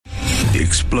the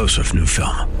explosive new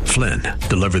film, Flynn,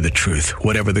 deliver the truth,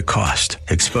 whatever the cost.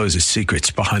 Exposes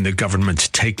secrets behind the government's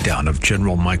takedown of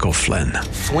General Michael Flynn.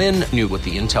 Flynn knew what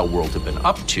the intel world had been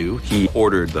up to. He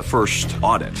ordered the first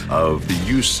audit of the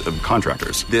use of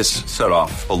contractors. This set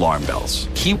off alarm bells.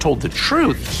 He told the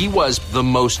truth. He was the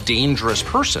most dangerous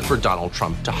person for Donald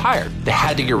Trump to hire. They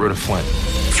had to get rid of Flynn.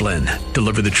 Flynn,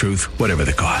 deliver the truth, whatever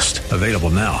the cost. Available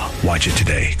now. Watch it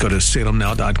today. Go to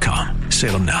salemnow.com.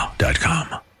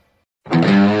 salemnow.com.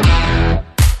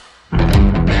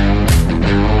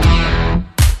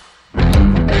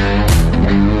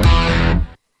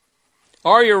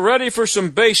 Are you ready for some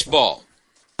baseball?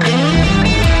 Well,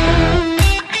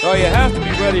 you have to be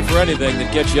ready for anything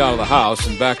that gets you out of the house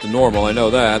and back to normal, I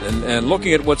know that. And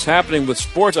looking at what's happening with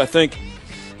sports, I think,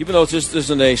 even though this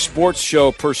isn't a sports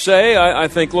show per se, I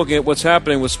think looking at what's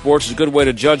happening with sports is a good way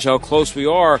to judge how close we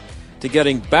are to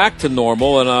getting back to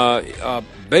normal. And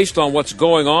based on what's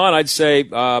going on, I'd say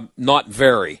not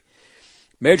very.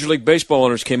 Major League Baseball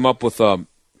owners came up with a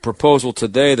proposal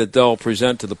today that they'll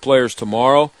present to the players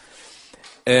tomorrow.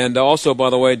 And also, by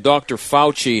the way, Dr.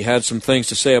 Fauci had some things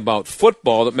to say about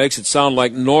football that makes it sound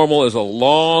like normal is a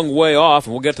long way off,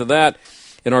 and we'll get to that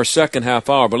in our second half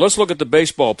hour. But let's look at the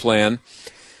baseball plan.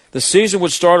 The season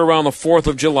would start around the 4th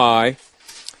of July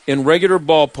in regular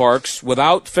ballparks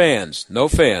without fans, no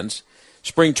fans.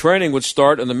 Spring training would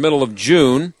start in the middle of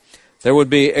June. There would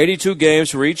be 82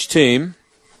 games for each team.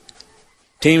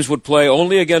 Teams would play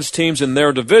only against teams in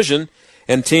their division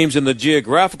and teams in the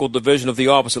geographical division of the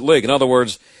opposite league. In other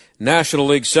words, National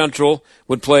League Central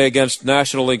would play against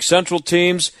National League Central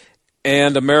teams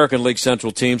and American League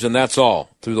Central teams, and that's all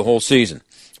through the whole season,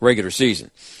 regular season.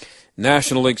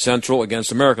 National League Central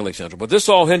against American League Central. But this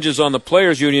all hinges on the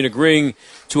Players Union agreeing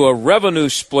to a revenue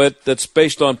split that's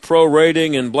based on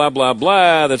prorating and blah, blah,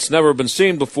 blah, that's never been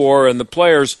seen before, and the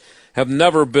players have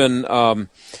never been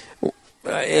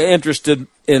interested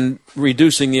in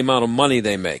reducing the amount of money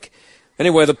they make.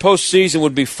 Anyway, the postseason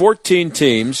would be 14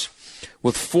 teams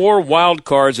with 4 wild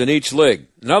cards in each league.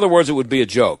 In other words, it would be a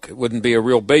joke. It wouldn't be a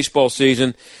real baseball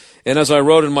season. And as I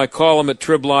wrote in my column at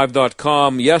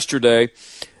triblive.com yesterday,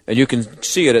 and you can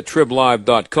see it at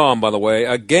triblive.com, by the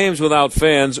way, games without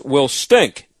fans will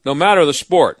stink, no matter the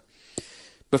sport.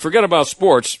 But forget about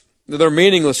sports. They're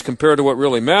meaningless compared to what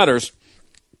really matters.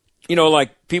 You know,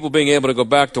 like people being able to go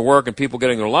back to work and people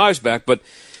getting their lives back. But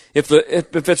if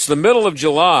it's the middle of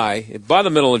July, by the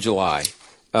middle of July,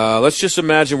 let's just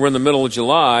imagine we're in the middle of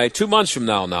July, 2 months from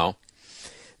now,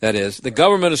 that is, the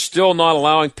government is still not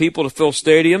allowing people to fill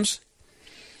stadiums.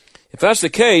 If that's the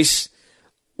case,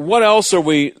 what else are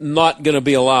we not going to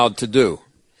be allowed to do?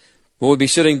 Will we be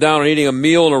sitting down and eating a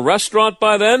meal in a restaurant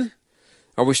by then?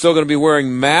 Are we still going to be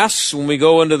wearing masks when we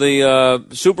go into the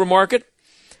supermarket?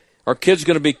 Are kids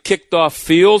going to be kicked off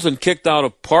fields and kicked out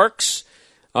of parks?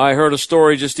 I heard a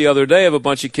story just the other day of a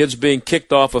bunch of kids being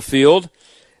kicked off a field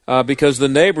because the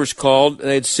neighbors called and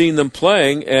they'd seen them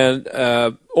playing, and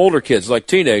older kids, like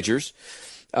teenagers,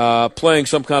 playing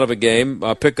some kind of a game,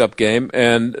 a pickup game,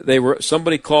 and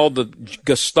somebody called the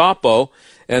Gestapo,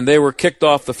 and they were kicked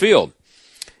off the field.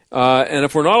 And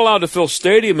if we're not allowed to fill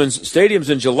stadiums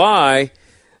in July,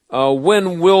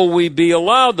 when will we be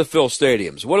allowed to fill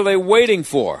stadiums? What are they waiting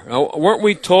for? Weren't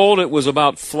we told it was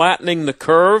about flattening the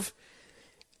curve?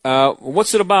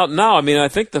 What's it about now? I mean, I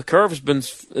think the curve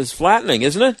is flattening,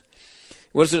 isn't it?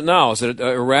 What is it now? Is it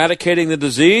eradicating the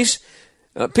disease?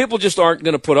 People just aren't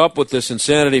going to put up with this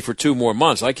insanity for 2 more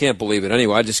months. I can't believe it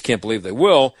anyway. I just can't believe they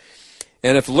will.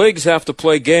 And if leagues have to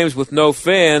play games with no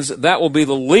fans, that will be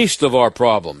the least of our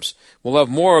problems. We'll have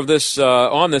more of this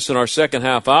on this in our second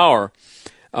half hour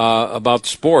about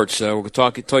sports. We're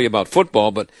going to tell you about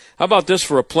football, but how about this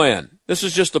for a plan? This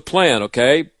is just a plan,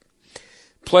 okay?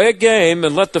 Play a game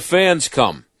and let the fans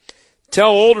come. Tell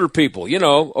older people,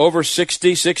 over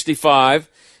 60, 65,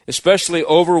 especially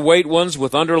overweight ones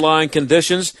with underlying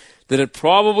conditions, that it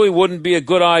probably wouldn't be a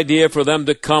good idea for them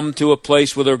to come to a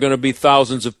place where there are going to be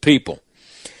thousands of people.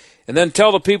 And then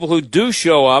tell the people who do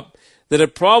show up that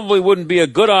it probably wouldn't be a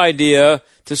good idea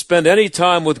to spend any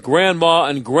time with grandma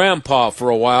and grandpa for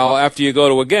a while after you go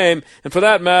to a game. And for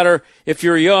that matter, if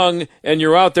you're young and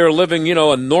you're out there living,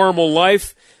 a normal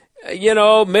life,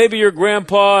 maybe your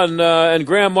grandpa and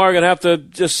grandma are going to have to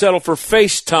just settle for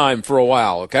FaceTime for a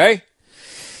while, okay?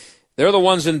 They're the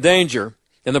ones in danger.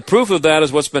 And the proof of that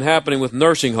is what's been happening with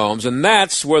nursing homes. And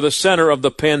that's where the center of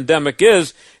the pandemic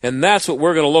is. And that's what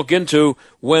we're going to look into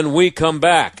when we come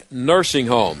back. Nursing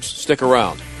homes. Stick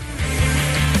around.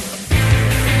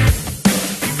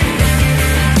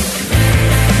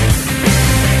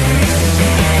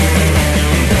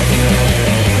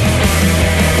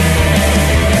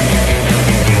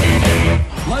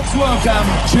 Let's welcome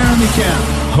Jeremy Camp.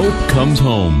 Hope Comes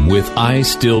Home with I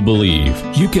Still Believe.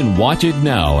 You can watch it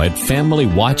now at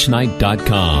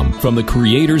FamilyWatchNight.com. From the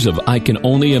creators of I Can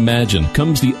Only Imagine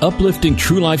comes the uplifting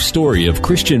true life story of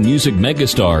Christian music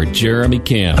megastar Jeremy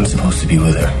Camp. I'm supposed to be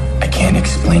with her. I can't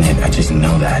explain it. I just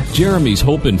know that. Jeremy's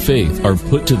hope and faith are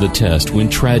put to the test when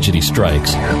tragedy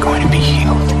strikes. You're going to be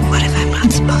healed. What if I'm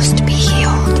not supposed to be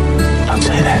healed? Don't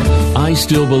say that. I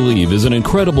Still Believe is an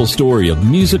incredible story of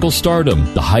musical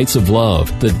stardom, the heights of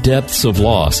love, the depths of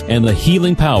loss, and the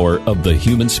healing power of the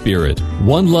human spirit.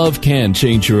 One love can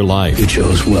change your life. You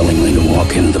chose willingly to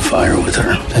walk into the fire with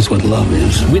her. That's what love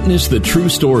is. Witness the true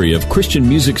story of Christian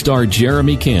music star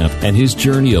Jeremy Camp and his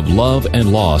journey of love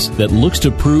and loss that looks to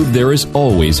prove there is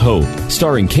always hope.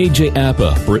 Starring KJ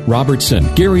Apa, Britt Robertson,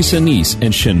 Gary Sinise,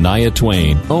 and Shania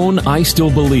Twain. Own I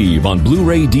Still Believe on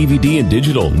Blu-ray, DVD, and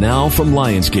digital now from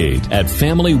Lionsgate at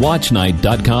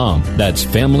FamilyWatchNight.com. That's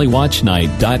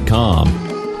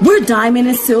FamilyWatchNight.com. We're Diamond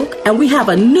and Silk, and we have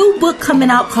a new book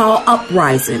coming out called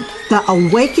Uprising. The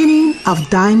Awakening of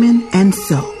Diamond and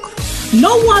Silk.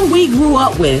 No one we grew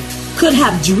up with could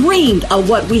have dreamed of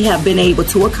what we have been able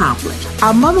to accomplish.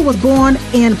 Our mother was born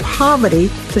in poverty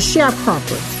to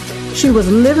sharecroppers. She was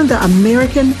living the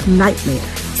American nightmare.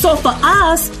 So for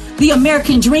us, the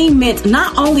American dream meant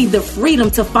not only the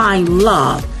freedom to find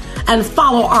love and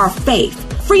follow our faith.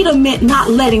 Freedom meant not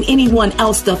letting anyone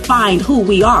else define who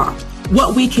we are,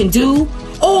 what we can do,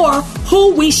 or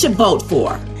who we should vote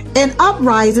for. In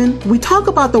Uprising, we talk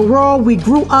about the world we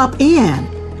grew up in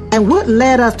and what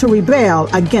led us to rebel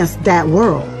against that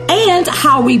world. And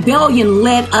how rebellion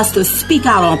led us to speak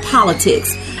out on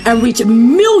politics and reach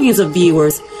millions of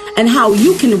viewers, and how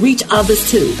you can reach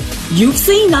others too. You've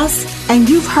seen us. And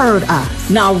you've heard us.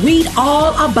 Now read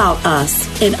all about us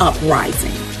in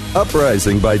Uprising.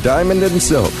 Uprising by Diamond and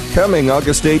Silk, coming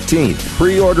August 18th.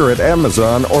 Pre-order at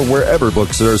Amazon or wherever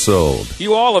books are sold.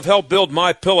 You all have helped build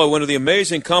MyPillow into the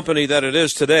amazing company that it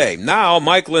is today. Now,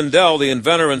 Mike Lindell, the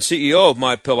inventor and CEO of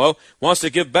MyPillow, wants to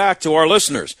give back to our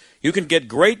listeners. You can get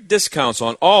great discounts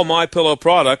on all MyPillow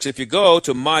products if you go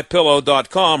to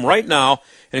MyPillow.com right now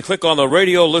and click on the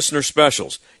radio listener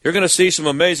specials. You're going to see some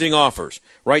amazing offers.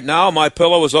 Right now,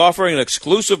 MyPillow is offering an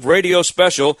exclusive radio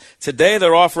special. Today,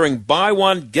 they're offering buy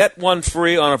one, get one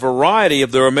free on a variety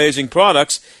of their amazing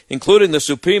products, including the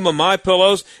Supima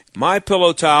MyPillows,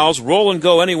 MyPillow towels, Roll and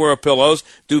Go Anywhere pillows,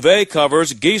 duvet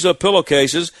covers, Giza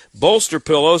pillowcases, bolster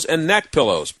pillows, and neck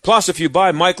pillows. Plus, if you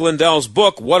buy Mike Lindell's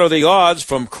book, What Are the Odds?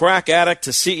 From Crack Addict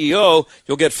to CEO,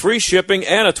 you'll get free shipping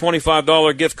and a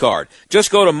 $25 gift card.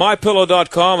 Just go to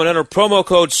MyPillow.com and enter promo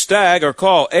code STAG or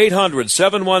call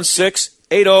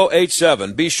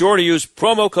 800-716-8087. Be sure to use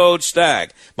promo code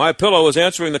STAG. MyPillow is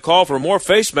answering the call for more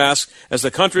face masks as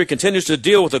the country continues to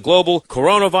deal with the global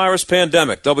coronavirus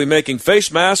pandemic. They'll be making face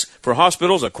masks for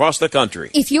hospitals across the country.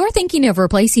 If you're thinking of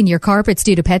replacing your carpets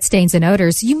due to pet stains and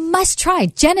odors, you must try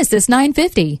Genesis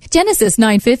 950. Genesis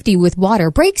 950 with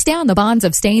water breaks down the bonds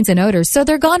of stains and odors so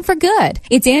they're gone for good.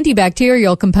 Its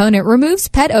antibacterial component removes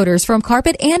pet odors from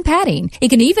carpet and padding. It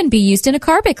can even be used in a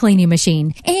carpet cleaning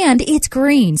machine. And it's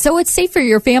green, so it's safe for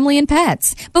your family and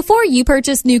pets. Before you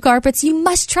purchase new carpets, you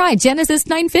must try Genesis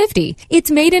 950. It's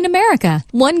made in America.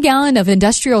 1 gallon of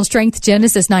industrial strength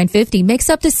Genesis 950 makes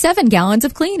up to 7 gallons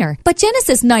of cleaner. But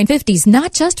Genesis 950 is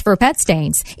not just for pet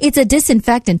stains. It's a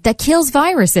disinfectant that kills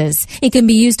viruses. It can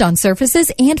be used on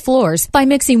surfaces and floors by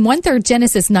mixing 1/3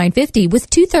 Genesis 950 with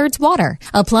 2/3 water.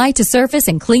 Apply to surface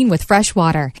and clean with fresh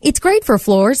water. It's great for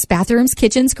floors, bathrooms,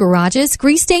 kitchens, garages,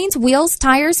 grease stains, wheels,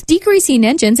 tires, degreasing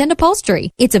engines, and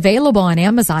upholstery. It's available on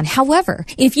Amazon. However,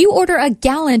 if you order a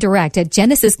gallon direct at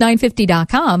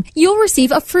Genesis950.com, you'll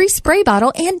receive a free spray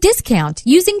bottle and discount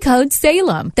using code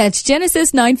SALEM. That's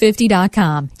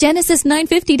Genesis950.com.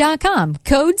 Genesis950.com.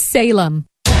 Code SALEM.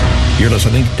 You're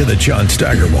listening to the John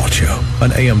Steigerwald Show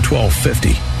on AM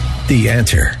 1250. The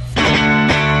Answer.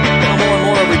 Now, more and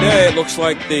more every day, it looks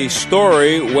like the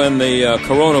story when the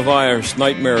coronavirus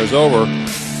nightmare is over,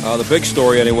 the big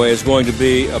story anyway, is going to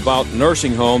be about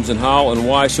nursing homes and how and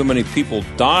why so many people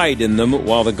died in them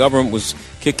while the government was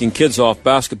kicking kids off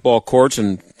basketball courts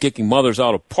and kicking mothers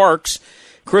out of parks.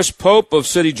 Chris Pope of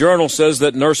City Journal says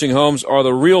that nursing homes are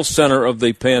the real center of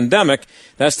the pandemic.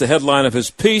 That's the headline of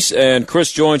his piece, and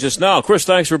Chris joins us now. Chris,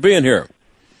 thanks for being here.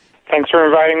 Thanks for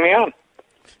inviting me on.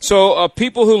 So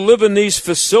people who live in these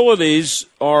facilities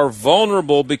are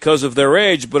vulnerable because of their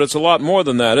age, but it's a lot more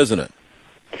than that, isn't it?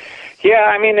 Yeah,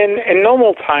 I mean, in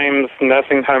normal times,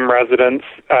 nursing home residents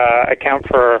account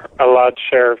for a large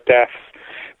share of deaths,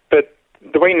 but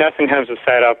the way nursing homes are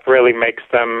set up really makes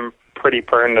them pretty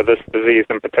prone to this disease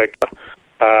in particular.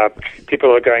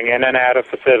 People are going in and out of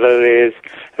facilities.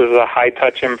 This is a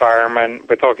high-touch environment.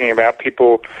 We're talking about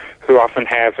people who often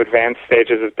have advanced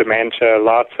stages of dementia,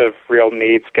 lots of real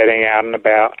needs getting out and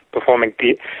about, performing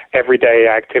everyday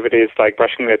activities like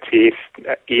brushing their teeth,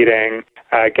 eating,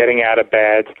 getting out of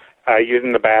bed,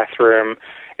 using the bathroom.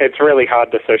 It's really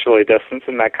hard to socially distance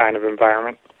in that kind of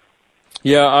environment.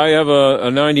 Yeah, I have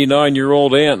a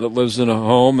 99-year-old aunt that lives in a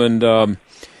home, and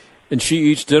she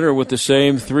eats dinner with the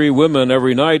same three women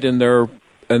every night, and they're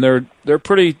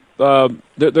pretty.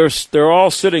 They're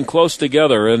all sitting close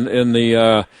together in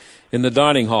the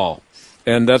dining hall,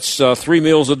 and that's 3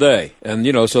 meals a day, and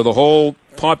so the whole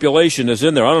population is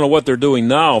in there. I don't know what they're doing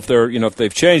now, if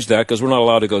they've changed that, because we're not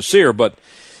allowed to go see her, but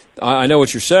I know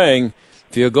what you're saying.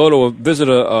 If you go to visit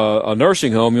a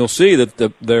nursing home, you'll see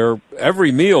that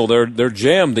every meal they're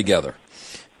jammed together.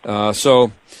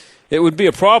 So it would be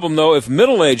a problem, though, if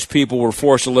middle-aged people were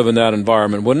forced to live in that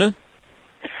environment, wouldn't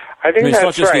it? I think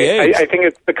that's right. I think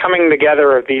it's the coming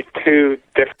together of these two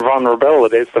different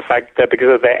vulnerabilities, the fact that because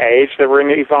of their age they're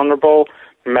really vulnerable,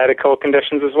 medical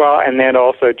conditions as well, and then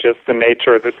also just the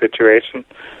nature of the situation.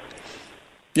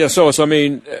 Yeah, so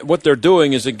what they're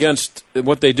doing is against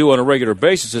what they do on a regular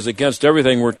basis is against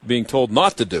everything we're being told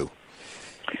not to do.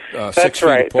 That's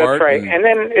right. That's right. And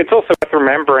then it's also worth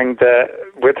remembering that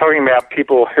we're talking about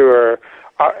people who are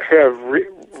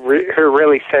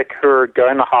really sick, who are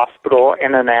going to hospital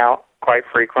in and out quite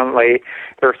frequently.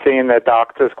 They're seeing their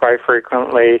doctors quite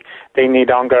frequently. They need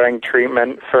ongoing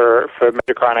treatment for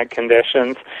chronic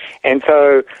conditions. And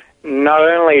so not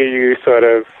only are you sort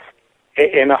of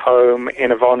in a home,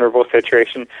 in a vulnerable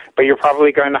situation, but you're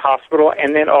probably going to hospital,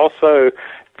 and then also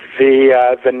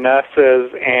the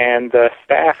nurses and the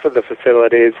staff of the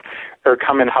facilities are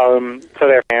coming home to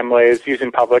their families using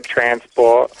public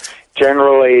transport,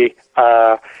 generally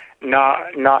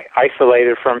not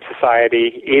isolated from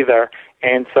society either.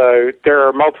 And so there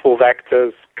are multiple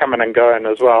vectors coming and going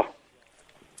as well.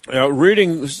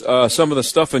 Reading some of the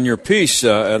stuff in your piece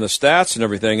and the stats and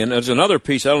everything, and there's another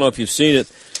piece, I don't know if you've seen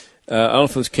it, I don't know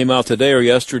if this came out today or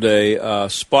yesterday.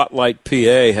 Spotlight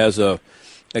PA has a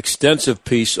extensive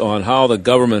piece on how the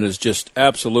government has just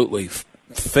absolutely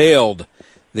failed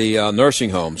the nursing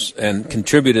homes and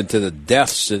contributed to the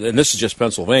deaths. And this is just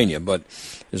Pennsylvania, but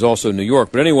there's also New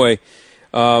York. But anyway,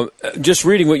 just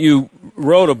reading what you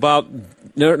wrote about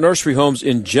nursery homes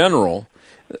in general,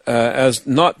 as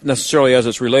not necessarily as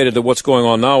it's related to what's going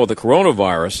on now with the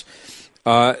coronavirus.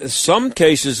 Some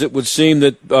cases it would seem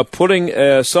that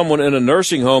putting someone in a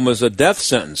nursing home is a death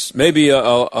sentence, maybe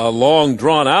a long,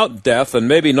 drawn-out death, and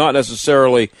maybe not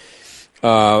necessarily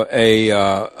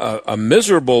a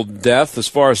miserable death as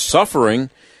far as suffering,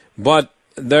 but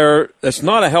it's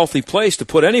not a healthy place to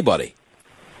put anybody.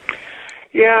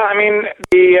 Yeah, I mean,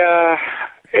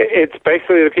 it's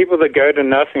basically the people that go to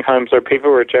nursing homes are people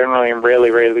who are generally in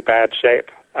really, really bad shape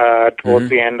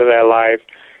towards the end of their life,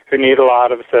 who need a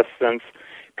lot of assistance.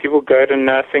 People go to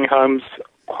nursing homes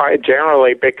quite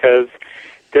generally because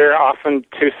they're often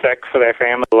too sick for their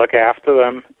family to look after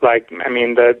them.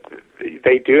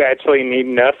 They do actually need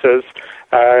nurses,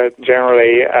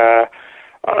 generally,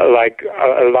 like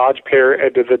a large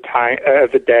period of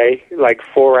the day, like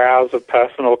 4 hours of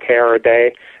personal care a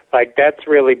day. Like, that's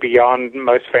really beyond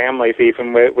most families,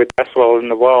 even with the best will in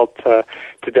the world, to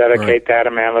dedicate that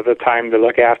amount of the time to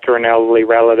look after an elderly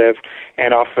relative,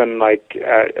 and often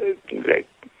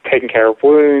taking care of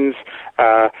wounds,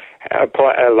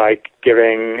 like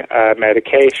giving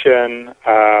medication,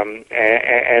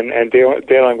 and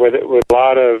dealing with a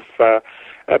lot of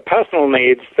personal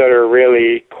needs that are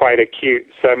really quite acute.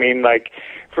 So, I mean, like,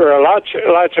 for a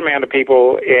large amount of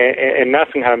people in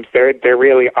nursing homes, they're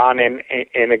really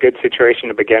in a good situation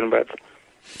to begin with.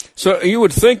 So you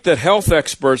would think that health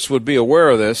experts would be aware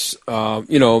of this,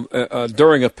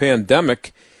 during a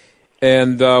pandemic,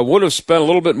 and would have spent a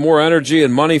little bit more energy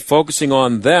and money focusing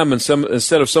on them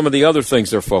instead of some of the other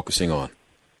things they're focusing on.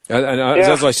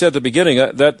 As I said at the beginning,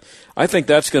 that I think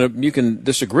that's going to. You can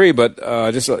disagree, but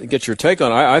just get your take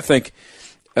on it. I think.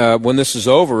 When this is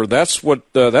over, that's going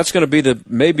to be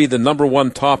maybe the number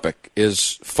one topic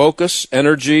is focus,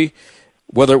 energy,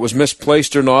 whether it was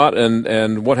misplaced or not,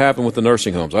 and what happened with the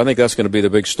nursing homes. I think that's going to be the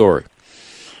big story.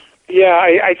 Yeah,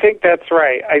 I think that's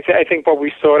right. I think what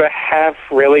we sort of have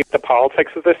really the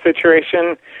politics of this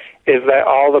situation is that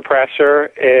all the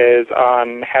pressure is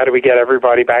on how do we get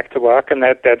everybody back to work, and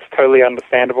that's totally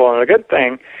understandable and a good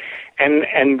thing.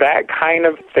 And that kind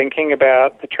of thinking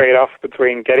about the trade-off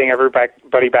between getting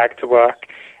everybody back to work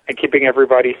and keeping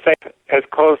everybody safe has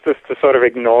caused us to sort of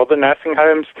ignore the nursing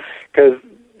homes, because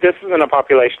this isn't a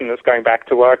population that's going back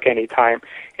to work anytime,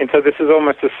 and so this is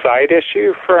almost a side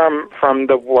issue from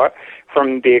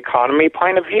the economy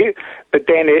point of view. But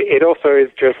then it also is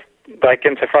just like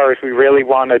insofar as we really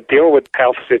want to deal with the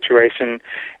health situation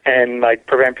and like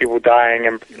prevent people dying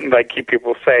and like keep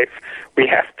people safe, we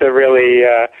have to really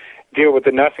deal with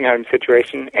the nursing home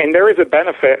situation. And there is a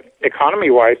benefit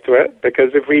economy-wise to it,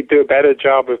 because if we do a better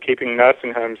job of keeping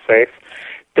nursing homes safe,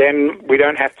 then we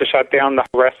don't have to shut down the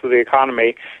rest of the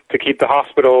economy to keep the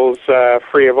hospitals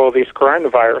free of all these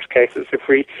coronavirus cases. If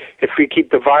we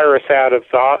keep the virus out of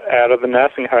the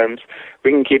nursing homes,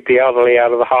 we can keep the elderly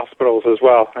out of the hospitals as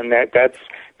well, and that's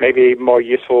maybe a more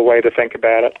useful way to think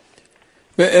about it.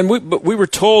 And we were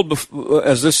told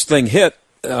as this thing hit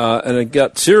and it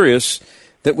got serious,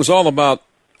 that was all about.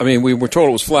 I mean, we were told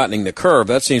it was flattening the curve.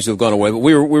 That seems to have gone away. But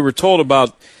we were told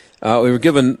about. We were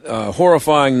given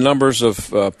horrifying numbers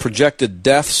of projected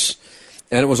deaths,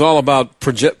 and it was all about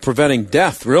preventing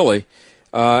death, really.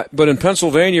 But in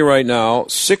Pennsylvania right now,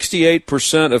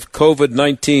 68% of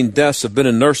COVID-19 deaths have been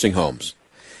in nursing homes.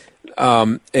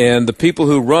 And the people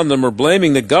who run them are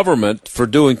blaming the government for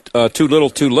doing too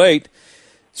little too late.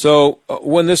 So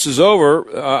when this is over,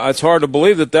 it's hard to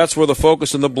believe that that's where the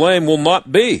focus and the blame will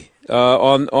not be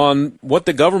on what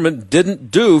the government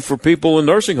didn't do for people in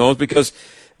nursing homes, because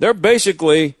they're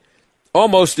basically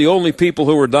almost the only people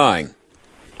who are dying.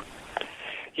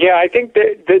 Yeah, I think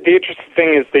the interesting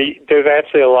thing is there's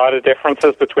actually a lot of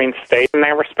differences between states in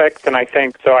that respect, and I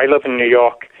think, so I live in New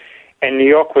York, and New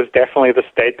York was definitely the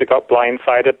state that got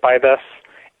blindsided by this,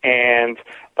 and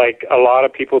like a lot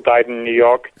of people died in New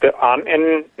York that aren't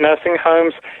in nursing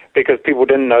homes because people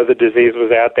didn't know the disease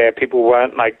was out there. People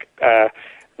weren't like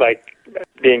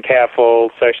being careful,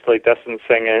 socially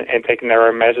distancing, and taking their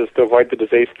own measures to avoid the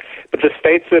disease. But the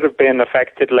states that have been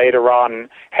affected later on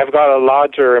have got a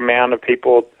larger amount of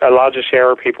people, a larger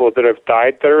share of people that have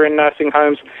died that are in nursing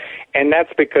homes, and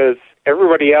that's because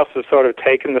everybody else has sort of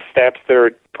taken the steps, there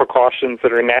are precautions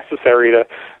that are necessary to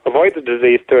avoid the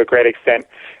disease to a great extent.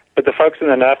 But the folks in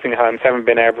the nursing homes haven't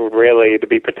been able really to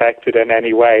be protected in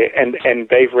any way, and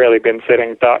they've really been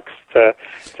sitting ducks to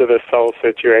this whole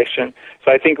situation.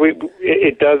 So I think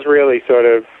it does really sort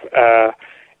of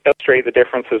illustrate the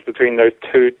differences between those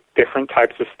two different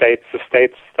types of states. The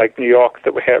states like New York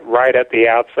that were hit right at the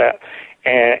outset,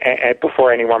 and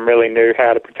before anyone really knew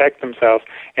how to protect themselves,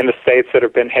 and the states that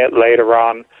have been hit later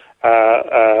on,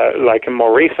 like in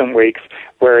more recent weeks,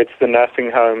 where it's the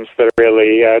nursing homes that are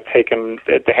really taken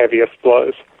the heaviest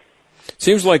blows.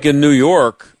 Seems like in New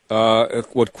York,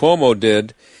 what Cuomo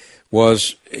did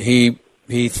was he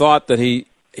thought that he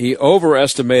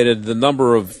overestimated the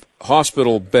number of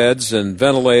hospital beds and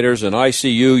ventilators and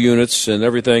ICU units and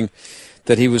everything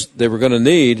that they were going to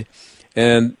need,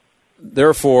 and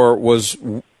therefore was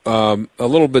a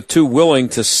little bit too willing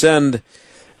to send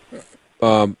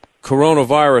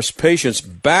coronavirus patients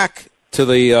back to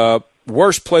the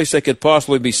worst place they could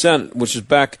possibly be sent, which is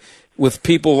back with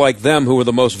people like them who are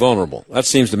the most vulnerable. That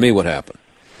seems to me what happened.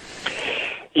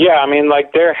 Yeah, I mean,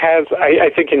 like I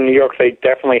think in New York they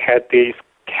definitely had these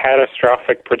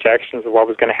catastrophic projections of what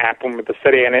was going to happen with the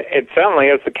city, and it certainly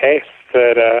is the case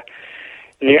that,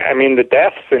 the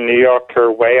deaths in New York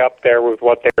are way up there with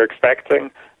what they were expecting.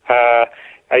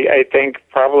 I think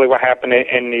probably what happened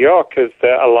in New York is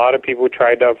that a lot of people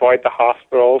tried to avoid the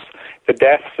hospitals. The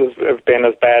deaths have been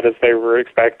as bad as they were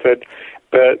expected,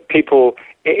 but people,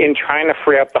 in trying to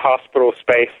free up the hospital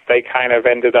space, they kind of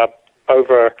ended up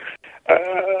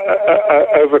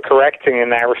overcorrecting in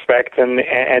that respect, and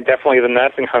definitely the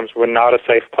nursing homes were not a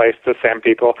safe place to send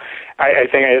people. I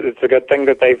think it's a good thing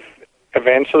that they've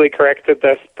eventually corrected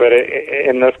this, but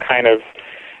in this kind of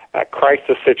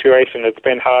crisis situation, it's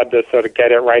been hard to sort of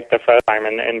get it right the first time,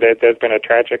 and there's been a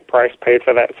tragic price paid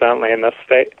for that, certainly in this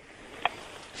state.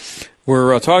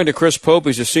 We're talking to Chris Pope.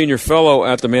 He's a senior fellow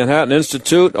at the Manhattan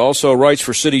Institute, also writes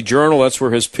for City Journal. That's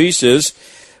where his piece is,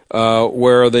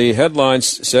 where the headline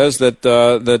says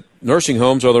that nursing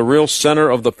homes are the real center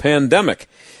of the pandemic.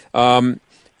 And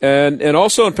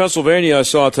also in Pennsylvania, I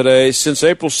saw today, since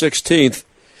April 16th,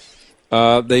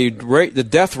 the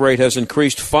death rate has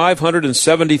increased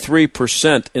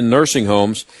 573% in nursing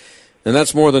homes, and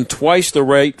that's more than twice the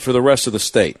rate for the rest of the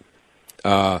state.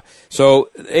 So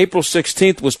April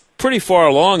 16th was pretty far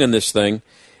along in this thing,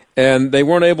 and they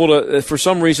weren't able to, for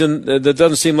some reason, it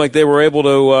doesn't seem like they were able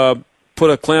to put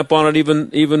a clamp on it,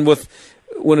 even with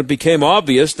when it became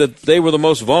obvious that they were the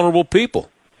most vulnerable people.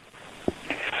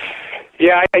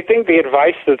 Yeah, I think the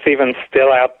advice that's even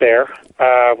still out there,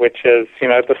 which is,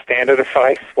 the standard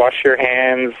advice, wash your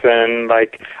hands and,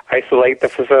 isolate the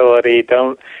facility,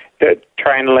 don't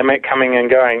try and limit coming and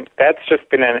going. That's just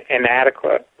been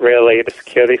inadequate, really, to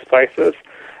secure these places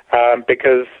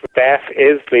because staff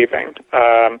is leaving.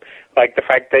 Like the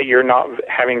fact that you're not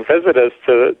having visitors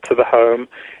to the home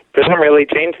doesn't really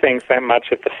change things that much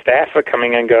if the staff are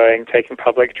coming and going, taking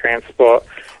public transport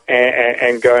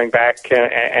and going back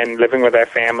and living with their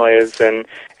families and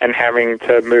having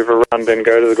to move around and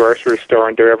go to the grocery store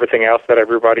and do everything else that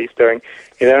everybody's doing.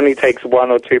 It only takes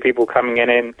one or two people coming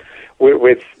in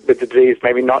with the disease,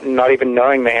 maybe not even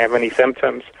knowing they have any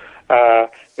symptoms,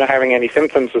 not having any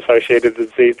symptoms associated with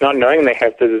the disease, not knowing they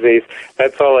have the disease.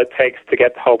 That's all it takes to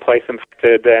get the whole place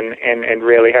infected and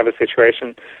really have a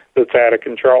situation that's out of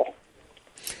control.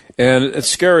 And it's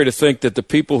scary to think that the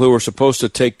people who are supposed to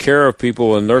take care of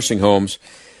people in nursing homes,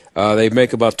 they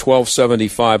make about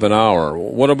 $12.75 an hour.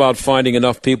 What about finding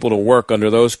enough people to work under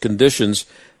those conditions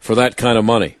for that kind of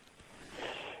money?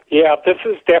 Yeah, this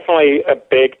is definitely a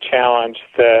big challenge.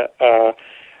 That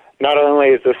not only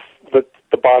is this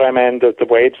the bottom end of the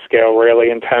wage scale, really,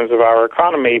 in terms of our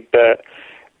economy, but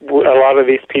a lot of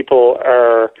these people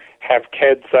have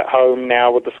kids at home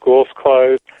now with the schools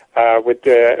closed. With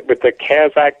the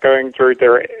CARES Act going through,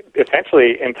 they're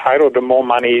essentially entitled to more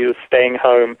money staying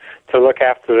home to look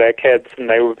after their kids, and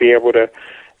they would be able to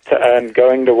earn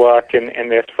going to work in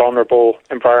this vulnerable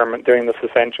environment doing this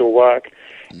essential work.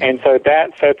 And so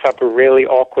that sets up a really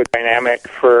awkward dynamic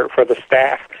for the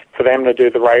staff, for them to do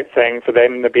the right thing, for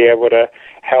them to be able to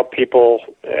help people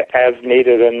as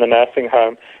needed in the nursing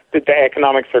home. The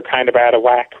economics are kind of out of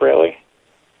whack, really.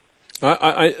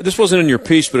 This wasn't in your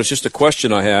piece, but it's just a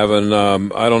question I have, and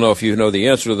I don't know if you know the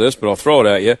answer to this, but I'll throw it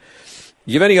at you.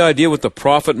 You have any idea what the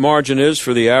profit margin is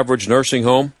for the average nursing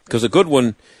home? Because a good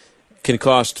one can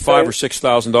cost $5,000 or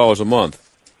 $6,000 a month.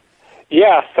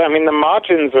 Yes, I mean the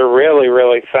margins are really,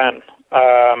 really thin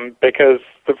because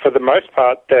for the most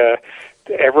part,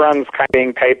 everyone's kind of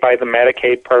being paid by the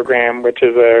Medicaid program, which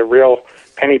is a real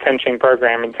penny-pinching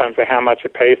program in terms of how much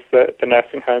it pays the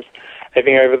nursing homes. I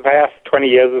think over the past 20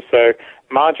 years or so,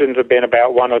 margins have been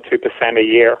about 1 or 2% a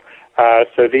year.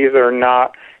 So these are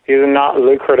not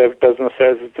lucrative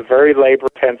businesses. It's a very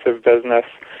labor-intensive business.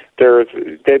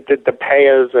 The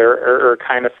payers are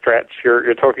kind of stretched.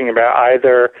 You're talking about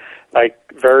either like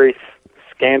very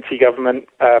scanty government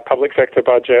public sector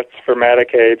budgets for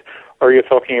Medicaid, or you're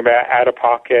talking about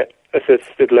out-of-pocket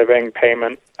assisted living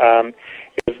payment. It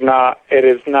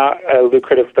is not a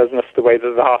lucrative business the way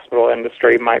that the hospital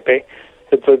industry might be.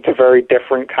 It's a very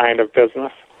different kind of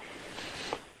business.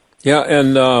 Yeah,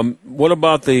 and what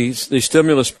about the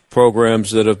stimulus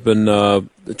programs that have been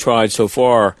tried so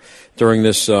far during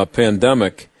this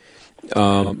pandemic?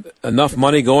 Enough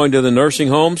money going to the nursing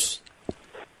homes?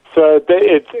 So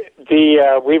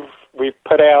we've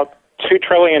put out $2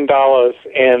 trillion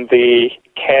in the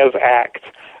CARES Act.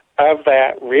 Of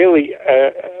that, really,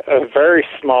 a very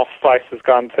small slice has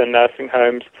gone to nursing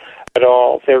homes at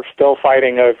all. They're still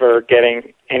fighting over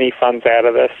getting any funds out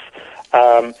of this.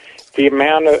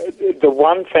 The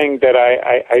one thing that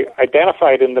I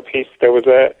identified in the piece, there was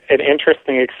an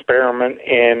interesting experiment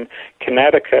in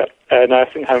Connecticut, a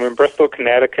nursing home in Bristol,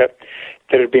 Connecticut,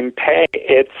 that had been paying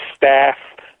its staff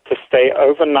to stay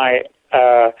overnight,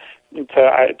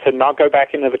 to not go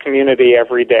back into the community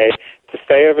every day, to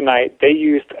stay overnight. They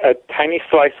used a tiny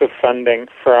slice of funding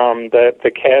from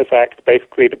the CARES Act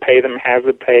basically to pay them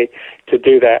hazard pay to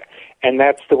do that. And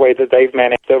that's the way that they've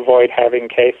managed to avoid having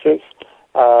cases.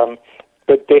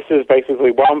 But this is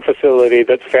basically one facility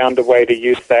that's found a way to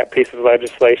use that piece of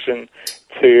legislation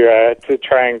to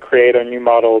try and create a new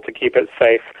model to keep it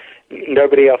safe.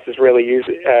 Nobody else is really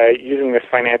using this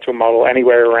financial model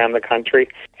anywhere around the country,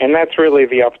 and that's really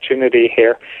the opportunity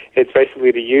here. It's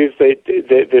basically to use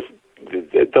the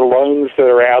loans that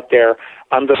are out there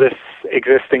under this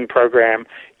existing program,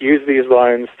 use these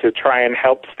loans to try and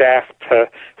help staff to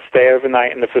stay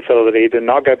overnight in the facility, to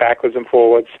not go backwards and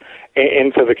forwards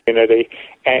into the community,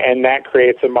 and that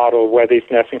creates a model where these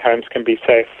nursing homes can be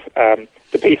safe.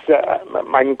 The piece,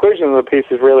 my conclusion of the piece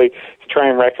is really to try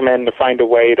and recommend to find a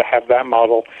way to have that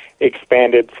model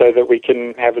expanded so that we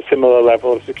can have a similar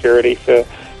level of security for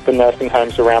nursing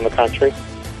homes around the country.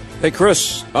 Hey,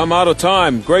 Chris, I'm out of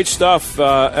time. Great stuff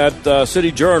at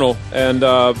City Journal. And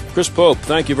Chris Pope,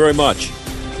 thank you very much.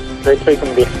 Great speaking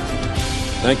with you.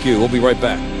 Thank you. We'll be right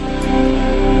back.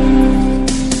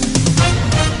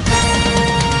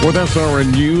 With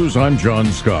SRN News, I'm John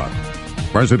Scott.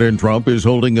 President Trump is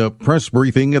holding a press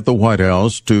briefing at the White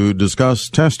House to discuss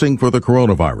testing for the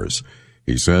coronavirus.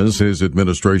 He says his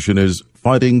administration is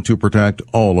fighting to protect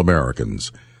all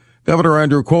Americans. Governor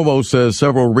Andrew Cuomo says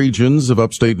several regions of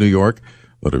upstate New York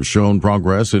that have shown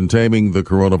progress in taming the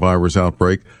coronavirus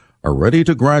outbreak are ready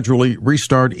to gradually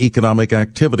restart economic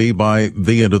activity by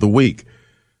the end of the week.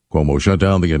 Cuomo shut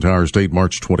down the entire state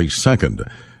March 22nd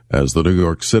as the New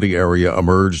York City area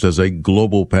emerged as a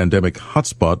global pandemic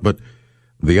hotspot, but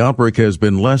the outbreak has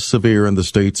been less severe in the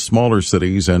state's smaller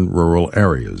cities and rural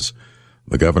areas.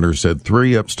 The governor said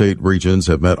 3 upstate regions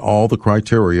have met all the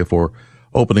criteria for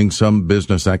opening some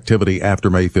business activity after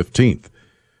May 15th.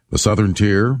 The Southern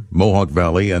Tier, Mohawk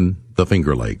Valley, and the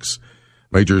Finger Lakes.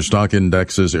 Major stock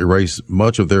indexes erased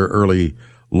much of their early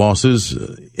losses,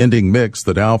 ending mixed.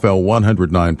 The Dow fell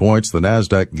 109 points. The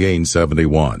Nasdaq gained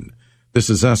 71. This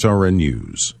is SRN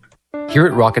News. Here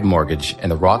at Rocket Mortgage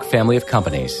and the Rock family of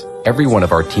companies, every one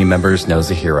of our team members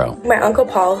knows a hero. My Uncle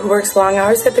Paul, who works long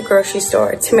hours at the grocery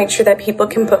store to make sure that people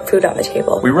can put food on the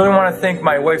table. We really want to thank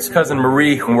my wife's cousin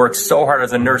Marie, who works so hard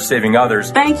as a nurse saving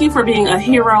others. Thank you for being a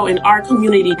hero in our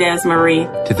community, Des Marie.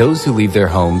 To those who leave their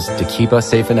homes to keep us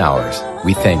safe in ours,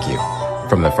 we thank you.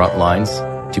 From the front lines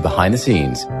to behind the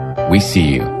scenes, we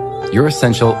see you. You're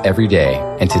essential every day,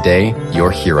 and today,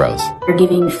 you're heroes. We're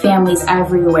giving families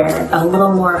everywhere a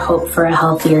little more hope for a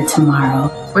healthier tomorrow.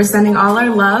 We're sending all our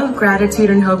love, gratitude,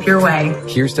 and hope your way.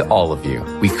 Here's to all of you.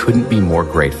 We couldn't be more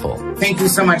grateful. Thank you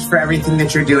so much for everything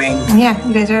that you're doing. Yeah,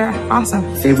 you guys are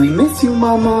awesome. Say we miss you,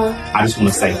 Mama. I just want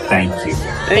to say thank you.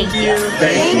 Thank you.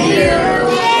 Thank you.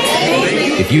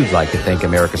 If you'd like to thank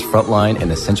America's frontline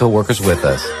and essential workers with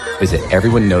us, visit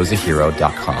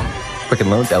everyoneknowsahero.com. Quicken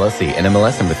Loans, LLC,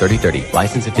 NMLS number 3030,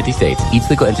 licensed in 50 states. Each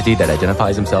legal entity that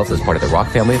identifies themselves as part of the Rock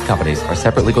family of companies are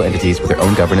separate legal entities with their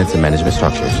own governance and management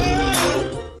structures.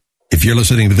 If you're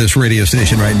listening to this radio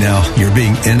station right now, you're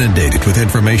being inundated with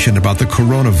information about the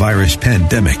coronavirus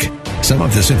pandemic. Some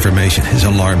of this information is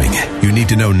alarming. You need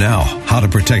to know now how to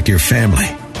protect your family.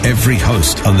 Every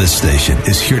host on this station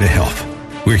is here to help.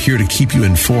 We're here to keep you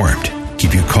informed,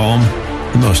 keep you calm,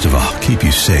 and most of all, keep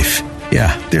you safe.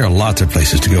 Yeah, there are lots of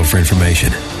places to go for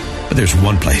information, but there's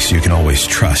one place you can always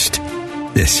trust.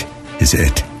 This is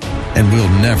it. And we'll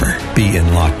never be in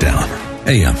lockdown.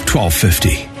 AM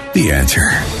 1250, The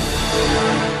Answer.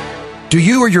 Do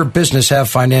you or your business have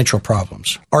financial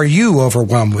problems? Are you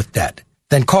overwhelmed with debt?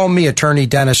 Then call me, Attorney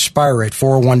Dennis Spire, at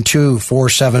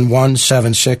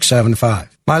 412-471-7675.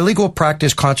 My legal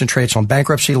practice concentrates on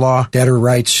bankruptcy law, debtor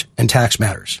rights, and tax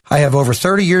matters. I have over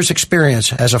 30 years'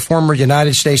 experience as a former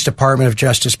United States Department of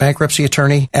Justice bankruptcy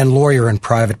attorney and lawyer in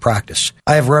private practice.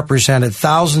 I have represented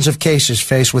thousands of cases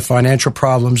faced with financial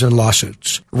problems and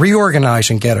lawsuits.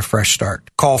 Reorganize and get a fresh start.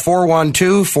 Call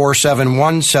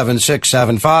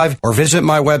 412-471-7675 or visit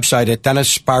my website at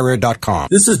DennisSpira.com.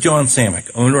 This is John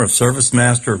Samick, owner of Service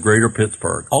Master of Greater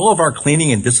Pittsburgh. All of our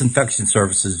cleaning and disinfection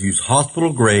services use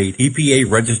hospital-grade,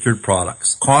 EPA-registered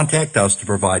products. Contact us to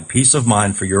provide peace of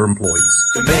mind for your employees.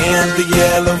 Demand the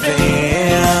yellow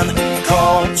van.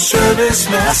 Call Service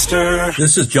Master.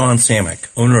 This is John Samick,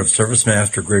 owner of Service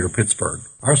Master Greater Pittsburgh.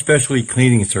 Our specialty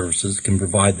cleaning services can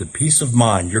provide the peace of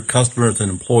mind your customers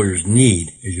and employers need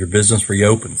as your business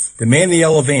reopens. Demand the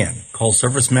yellow van. Call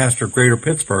Service Master Greater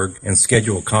Pittsburgh and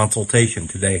schedule a consultation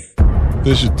today.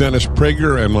 This is Dennis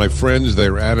Prager, and my friends,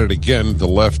 they're at it again. The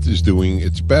left is doing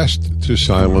its best to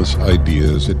silence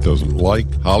ideas it doesn't like.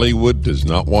 Hollywood does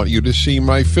not want you to see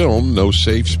my film, No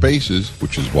Safe Spaces,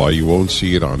 which is why you won't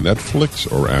see it on Netflix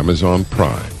or Amazon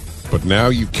Prime. But now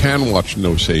you can watch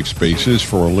No Safe Spaces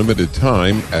for a limited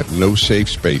time at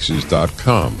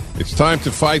nosafespaces.com. It's time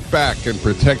to fight back and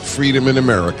protect freedom in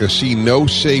America. See No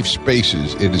Safe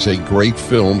Spaces. It is a great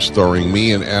film starring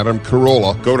me and Adam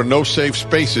Carolla. Go to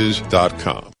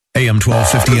nosafespaces.com. AM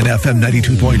 1250 and FM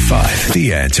 92.5.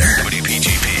 The Answer.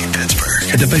 WPGP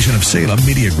Pittsburgh. A division of Salem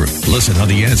Media Group. Listen on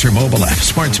the Answer mobile app,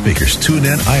 smart speakers,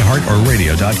 TuneIn, iHeart, or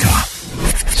radio.com.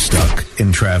 Stuck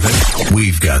in traffic?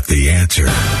 We've got the answer.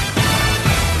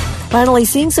 Finally,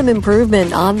 seeing some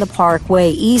improvement on the Parkway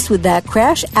East with that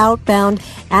crash outbound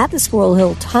at the Squirrel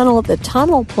Hill Tunnel at the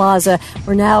Tunnel Plaza.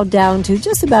 We're now down to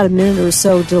just about a minute or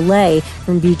so delay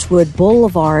from Beechwood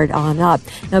Boulevard on up.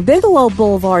 Now, Bigelow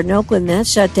Boulevard in Oakland,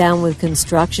 that's shut down with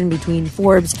construction between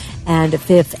Forbes and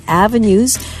Fifth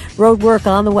Avenues. Road work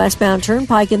on the westbound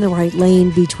turnpike in the right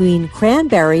lane between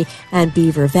Cranberry and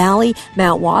Beaver Valley.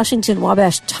 Mount Washington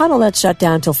Wabash Tunnel, that's shut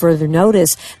down till further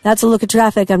notice. That's a look at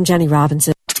traffic. I'm Jenny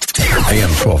Robinson. AM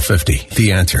 1250,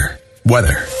 The Answer.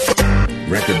 Weather.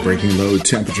 Record-breaking low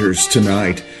temperatures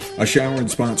tonight. A shower in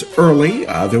spots early,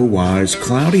 otherwise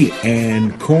cloudy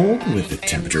and cold, with the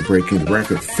temperature breaking the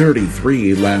record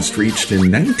 33, last reached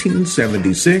in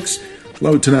 1976.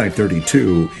 Low tonight,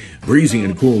 32. Breezy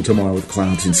and cool tomorrow with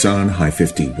clouds and sun, high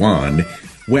 51.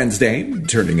 Wednesday,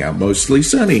 turning out mostly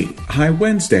sunny, high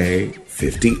Wednesday,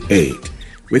 58.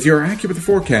 With your AccuWeather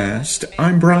forecast,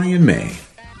 I'm Brian May.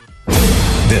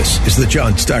 This is the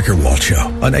John Steigerwald Show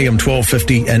on AM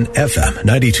 1250 and FM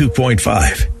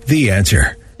 92.5. The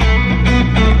Answer.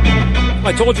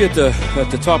 I told you at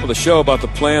the top of the show about the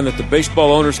plan that the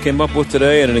baseball owners came up with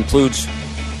today, and it includes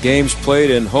games played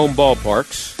in home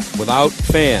ballparks without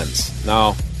fans.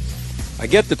 Now, I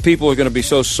get that people are going to be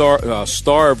so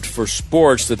starved for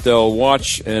sports that they'll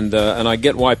watch, and I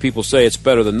get why people say it's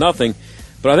better than nothing,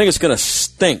 but I think it's going to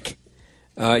stink.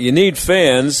 You need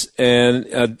fans, and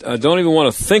I don't even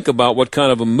want to think about what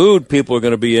kind of a mood people are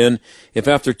going to be in if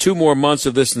after 2 more months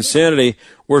of this insanity,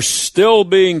 we're still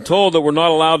being told that we're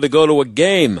not allowed to go to a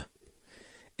game.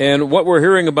 And what we're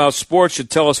hearing about sports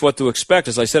should tell us what to expect.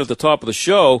 As I said at the top of the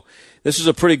show, this is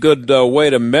a pretty good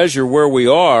way to measure where we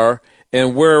are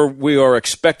and where we are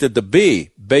expected to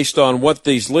be based on what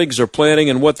these leagues are planning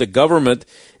and what the government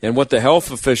and what the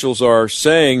health officials are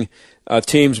saying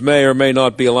teams may or may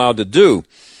not be allowed to do.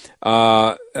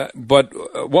 But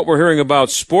what we're hearing about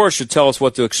sports should tell us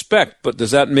what to expect. But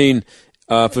does that mean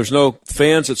if there's no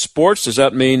fans at sports, does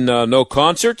that mean no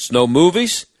concerts, no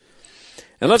movies?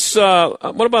 And let's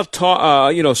what about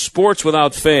sports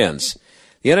without fans?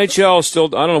 The NHL is still,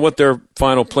 I don't know what their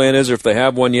final plan is or if they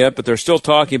have one yet, but they're still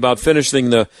talking about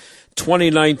finishing the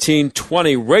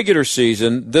 2019-20 regular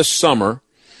season this summer,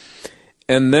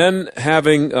 and then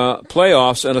having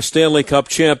playoffs and a Stanley Cup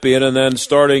champion, and then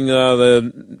starting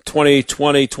the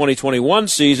 2020-2021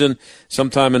 season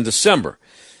sometime in December.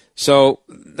 So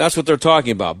that's what they're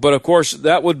talking about. But, of course,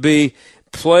 that would be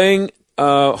playing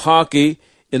hockey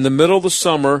in the middle of the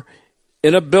summer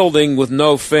in a building with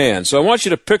no fans. So I want you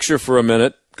to picture for a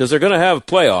minute, because they're going to have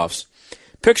playoffs,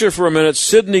 picture for a minute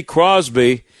Sidney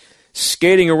Crosby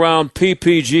skating around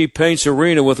PPG Paints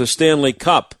Arena with a Stanley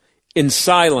Cup in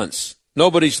silence.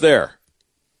 Nobody's there.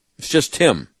 It's just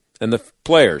him and the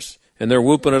players, and they're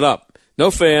whooping it up. No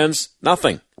fans,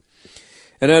 nothing.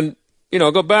 And then,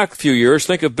 go back a few years.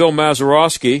 Think of Bill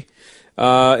Mazeroski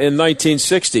in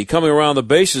 1960, coming around the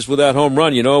bases with that home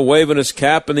run, waving his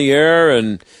cap in the air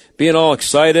and being all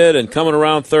excited and coming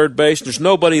around third base. There's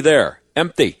nobody there.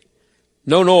 Empty.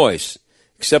 No noise,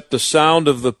 except the sound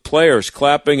of the players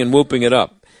clapping and whooping it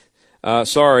up.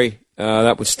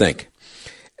 That would stink.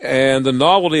 And the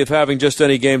novelty of having just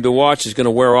any game to watch is going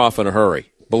to wear off in a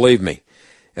hurry, believe me.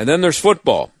 And then there's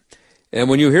football. And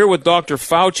when you hear what Dr.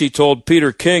 Fauci told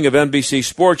Peter King of NBC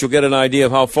Sports, you'll get an idea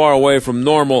of how far away from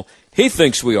normal he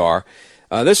thinks we are.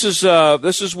 This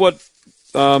is what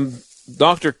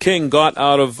Dr. King got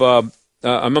out of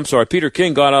Peter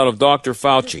King got out of Dr.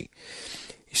 Fauci.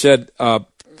 He said,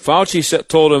 Fauci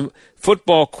told him,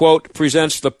 football, quote,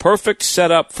 presents the perfect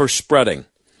setup for spreading.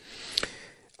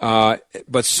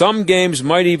 But some games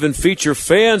might even feature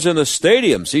fans in the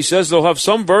stadiums. He says they'll have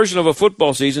some version of a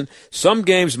football season. Some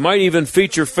games might even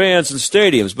feature fans in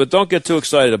stadiums, but don't get too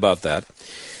excited about that.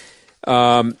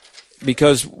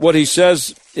 Because what he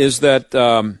says is that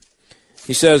the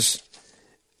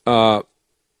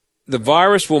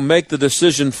virus will make the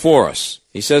decision for us.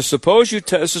 He says,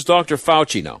 this is Dr.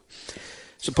 Fauci now.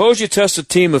 Suppose you test a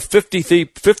team of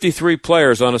 53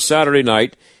 players on a Saturday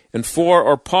night, and 4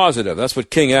 are positive. That's what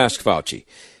King asked Fauci.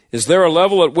 Is there a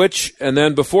level at which, and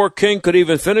then before King could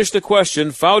even finish the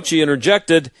question, Fauci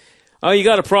interjected, you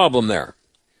got a problem there.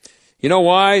 You know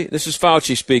why? This is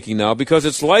Fauci speaking now. Because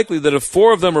it's likely that if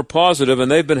 4 of them are positive and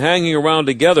they've been hanging around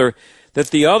together,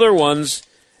 that the other ones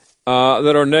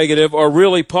that are negative are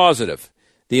really positive.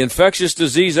 The infectious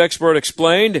disease expert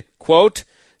explained, quote,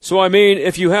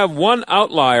 if you have one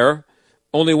outlier,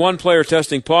 only one player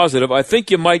testing positive, I think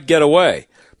you might get away.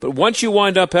 But once you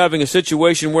wind up having a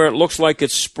situation where it looks like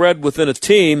it's spread within a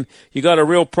team, you got a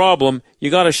real problem. You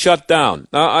got to shut down.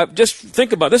 Now, just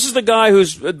think about it. This is the guy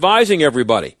who's advising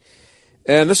everybody.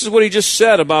 And this is what he just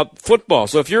said about football.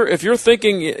 So if you're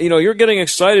thinking, you're getting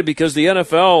excited because the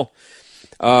NFL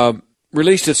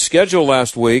released its schedule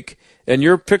last week, and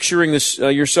you're picturing this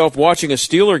yourself watching a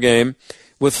Steeler game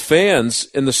with fans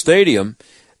in the stadium.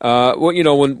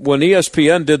 When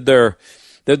ESPN did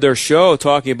their show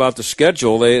talking about the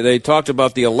schedule, they talked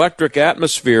about the electric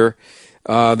atmosphere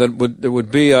that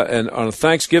would be on a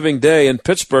Thanksgiving Day in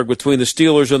Pittsburgh between the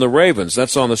Steelers and the Ravens.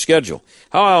 That's on the schedule.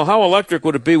 How electric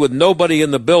would it be with nobody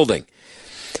in the building?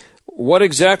 What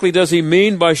exactly does he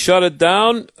mean by shut it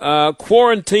down?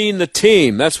 Quarantine the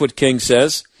team. That's what King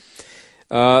says.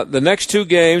 The next 2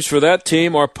 games for that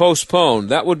team are postponed.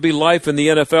 That would be life in the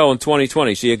NFL in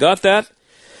 2020. So you got that?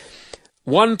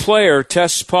 1 player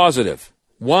tests positive.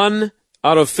 1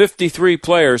 out of 53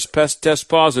 players test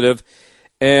positive,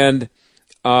 and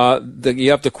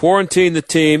you have to quarantine the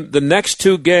team. The next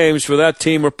 2 games for that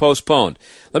team are postponed.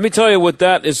 Let me tell you what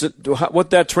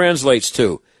that translates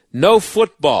to. No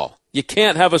football. You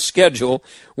can't have a schedule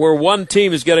where one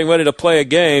team is getting ready to play a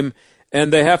game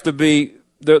and they have to be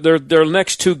their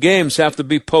next two games have to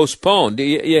be postponed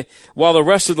while the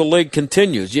rest of the league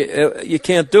continues. You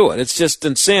can't do it. It's just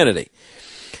insanity.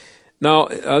 Now,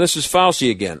 this is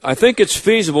Fauci again. I think it's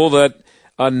feasible that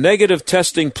negative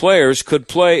testing players could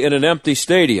play in an empty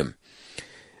stadium.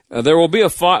 There will be a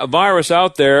virus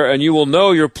out there, and you will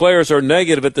know your players are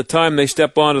negative at the time they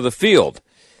step onto the field.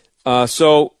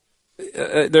 So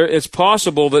it's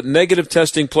possible that negative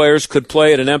testing players could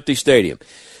play at an empty stadium.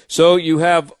 So you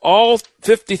have all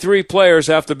 53 players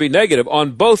have to be negative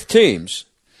on both teams.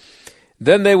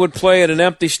 Then they would play at an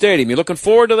empty stadium. You looking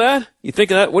forward to that? You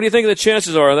think that? What do you think the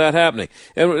chances are of that happening?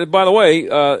 And by the way,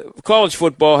 college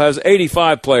football has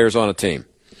 85 players on a team.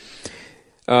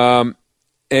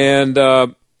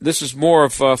 This is more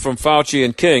of, from Fauci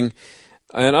and King.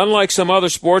 And unlike some other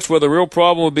sports where the real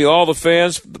problem would be all the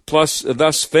fans, plus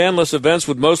thus fanless events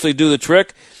would mostly do the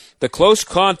trick, the close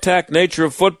contact nature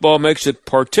of football makes it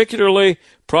particularly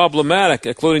problematic,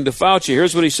 according to Fauci.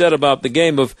 Here's what he said about the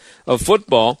game of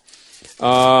football.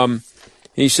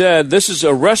 He said, this is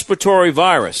a respiratory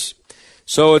virus,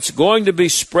 so it's going to be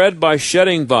spread by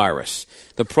shedding virus.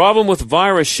 The problem with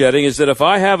virus shedding is that if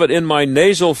I have it in my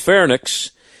nasal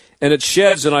pharynx and it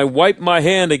sheds and I wipe my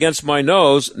hand against my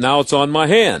nose, now it's on my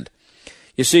hand.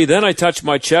 You see, then I touch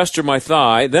my chest or my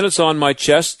thigh, then it's on my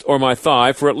chest or my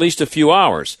thigh for at least a few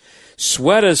hours.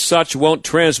 Sweat as such won't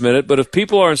transmit it, but if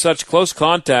people are in such close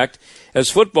contact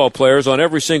as football players on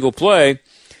every single play,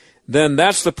 then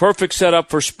that's the perfect setup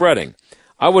for spreading.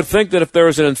 I would think that if there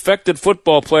is an infected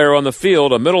football player on the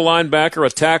field, a middle linebacker, a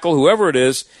tackle, whoever it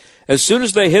is, as soon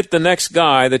as they hit the next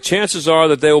guy, the chances are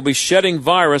that they will be shedding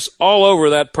virus all over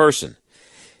that person.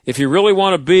 If you really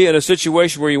want to be in a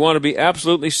situation where you want to be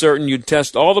absolutely certain, you'd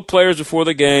test all the players before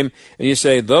the game, and you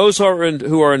say, those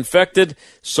who are infected,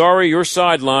 sorry, you're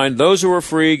sidelined. Those who are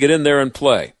free, get in there and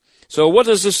play. So what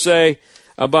does this say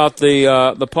about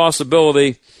the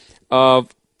possibility of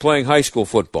playing high school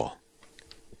football?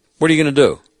 What are you going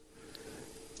to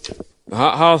do?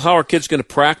 How are kids going to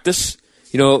practice?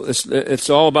 You know, it's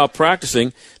all about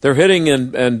practicing. They're hitting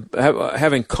and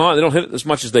having they don't hit it as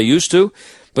much as they used to,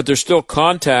 but there's still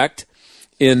contact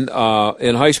in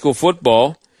high school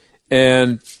football,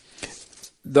 and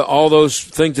all those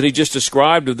things that he just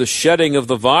described of the shedding of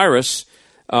the virus.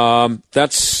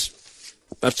 That's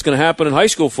going to happen in high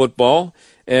school football.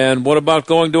 And what about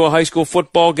going to a high school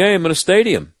football game in a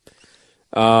stadium?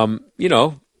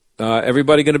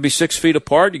 Everybody going to be 6 feet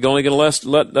apart? You're only going to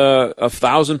let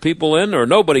 1,000 people in, or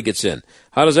nobody gets in?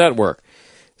 How does that work?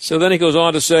 So then he goes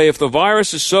on to say, if the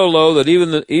virus is so low that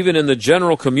even in the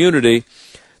general community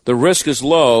the risk is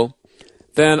low,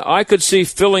 then I could see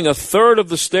filling a third of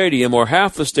the stadium or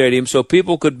half the stadium so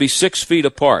people could be 6 feet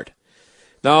apart.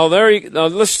 Now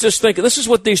let's just think. This is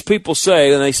what these people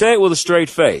say, and they say it with a straight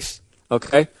face.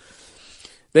 Okay?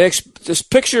 Just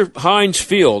picture Heinz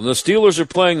Field, and the Steelers are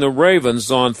playing the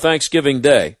Ravens on Thanksgiving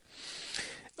Day.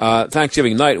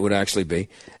 Thanksgiving night it would actually be.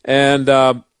 And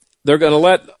they're going to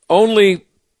let only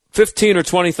 15 or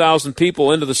 20,000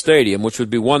 people into the stadium, which would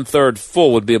be one-third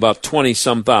full, would be about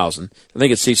 20-some thousand. I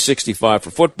think it seats 65 for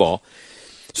football.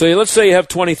 So let's say you have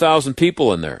 20,000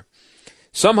 people in there.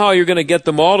 Somehow you're going to get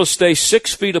them all to stay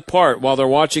 6 feet apart while they're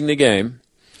watching the game.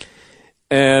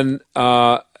 And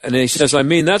he says,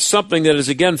 that's something that is,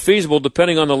 again, feasible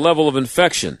depending on the level of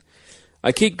infection.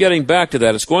 I keep getting back to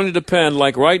that. It's going to depend,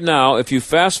 like right now, if you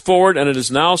fast forward and it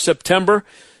is now September.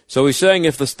 So he's saying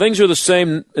if the things are the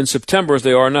same in September as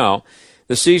they are now,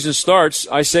 the season starts,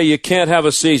 I say you can't have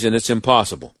a season. It's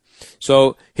impossible.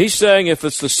 So he's saying if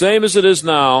it's the same as it is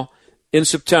now in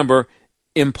September,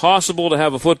 impossible to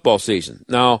have a football season.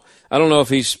 Now, I don't know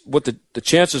if what the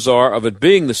chances are of it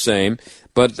being the same,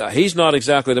 but he's not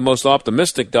exactly the most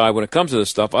optimistic guy when it comes to this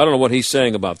stuff. I don't know what he's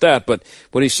saying about that, but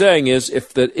what he's saying is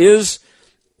if that is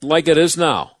like it is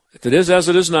now, if it is as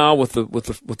it is now with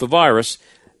the virus,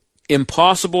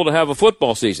 impossible to have a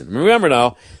football season. Remember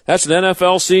now, that's an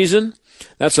NFL season,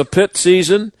 that's a Pitt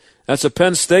season, that's a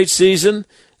Penn State season,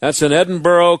 that's an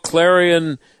Edinburgh,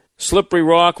 Clarion, Slippery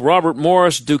Rock, Robert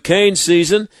Morris, Duquesne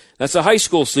season. That's a high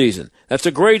school season. That's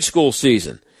a grade school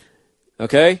season.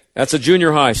 Okay? That's a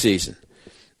junior high season.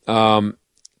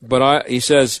 He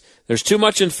says, there's too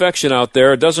much infection out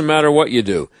there. It doesn't matter what you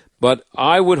do. But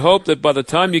I would hope that by the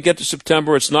time you get to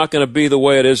September, it's not going to be the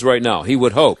way it is right now. He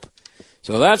would hope.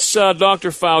 So that's Dr.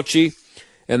 Fauci,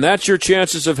 and that's your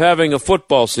chances of having a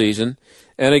football season.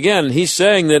 And again, he's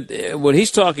saying that when he's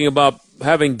talking about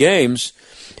having games,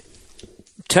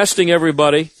 testing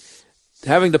everybody,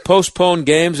 having to postpone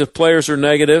games if players are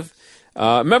negative.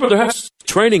 Remember, there has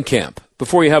training camp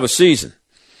before you have a season.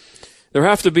 There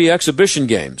have to be exhibition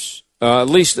games. At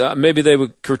least maybe they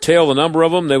would curtail the number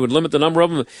of them. They would limit the number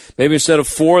of them. Maybe instead of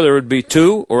 4, there would be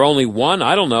 2 or only 1.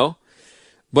 I don't know.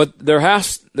 But there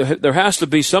has to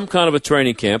be some kind of a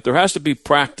training camp. There has to be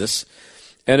practice.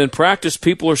 And in practice,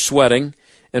 people are sweating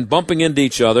and bumping into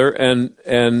each other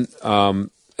and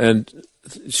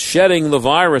shedding the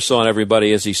virus on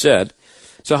everybody, as he said.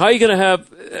 So how are you going to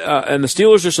have and the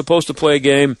Steelers are supposed to play a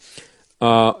game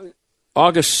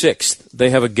August 6th. They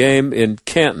have a game in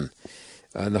Canton.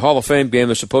 In the Hall of Fame game,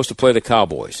 they're supposed to play the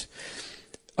Cowboys.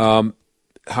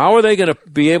 How are they going to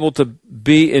be able to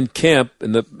be in camp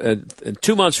in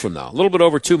 2 months from now, a little bit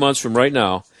over 2 months from right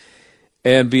now,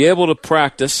 and be able to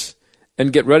practice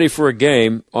and get ready for a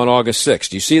game on August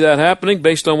 6th? Do you see that happening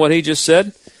based on what he just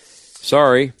said?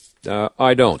 Sorry,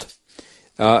 I don't.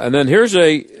 And then here's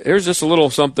just a little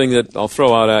something that I'll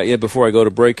throw out at you before I go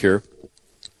to break here.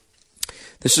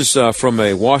 This is from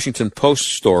a Washington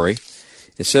Post story.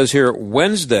 It says here,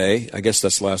 Wednesday, I guess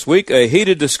that's last week, a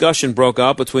heated discussion broke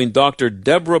out between Dr.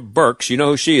 Deborah Birx, you know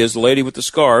who she is, the lady with the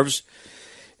scarves.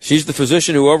 She's the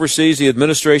physician who oversees the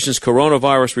administration's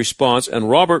coronavirus response, and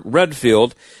Robert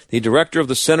Redfield, the director of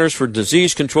the Centers for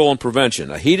Disease Control and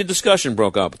Prevention. A heated discussion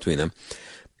broke out between them.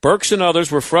 Birx and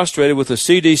others were frustrated with the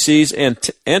CDC's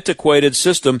antiquated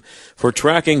system for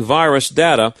tracking virus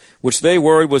data, which they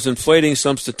worried was inflating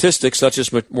some statistics such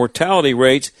as mortality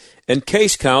rates and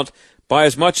case count by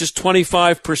as much as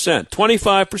 25%.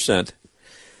 25%.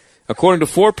 According to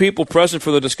 4 people present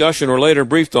for the discussion or later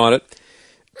briefed on it,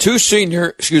 two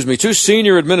senior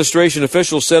administration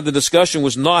officials said the discussion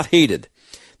was not heated.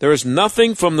 There is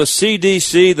nothing from the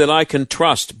CDC that I can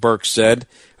trust, Birx said,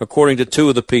 according to 2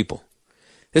 of the people.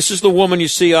 This is the woman you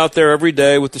see out there every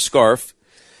day with the scarf,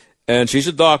 and she's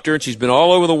a doctor, and she's been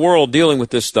all over the world dealing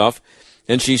with this stuff,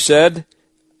 and she said,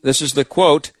 this is the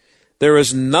quote, "There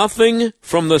is nothing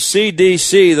from the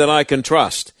CDC that I can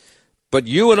trust, but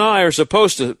you and I are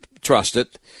supposed to trust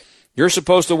it. You're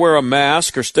supposed to wear a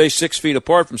mask or stay 6 feet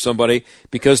apart from somebody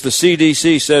because the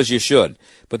CDC says you should.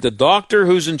 But the doctor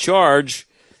who's in charge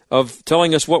of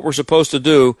telling us what we're supposed to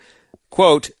do,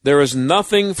 quote, there is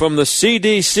nothing from the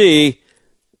CDC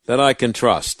that I can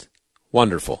trust."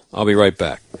 Wonderful. I'll be right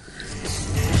back.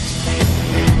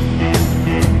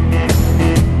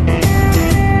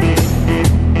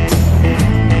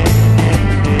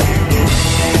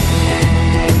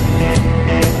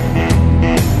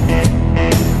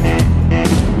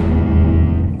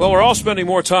 Well, we're all spending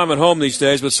more time at home these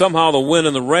days, but somehow the wind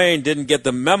and the rain didn't get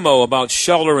the memo about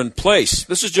shelter in place.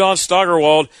 This is John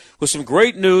Steigerwald with some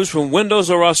great news from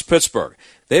Windows R Us Pittsburgh.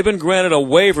 They've been granted a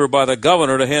waiver by the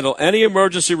governor to handle any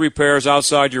emergency repairs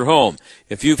outside your home.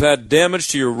 If you've had damage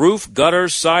to your roof,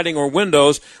 gutters, siding, or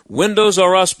windows, Windows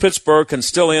R Us Pittsburgh can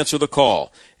still answer the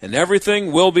call. And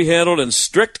everything will be handled in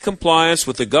strict compliance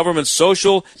with the government's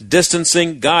social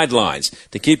distancing guidelines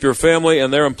to keep your family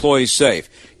and their employees safe.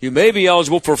 You may be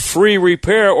eligible for free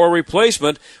repair or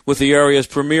replacement with the area's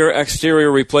premier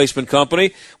exterior replacement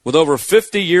company with over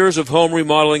 50 years of home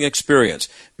remodeling experience.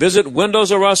 Visit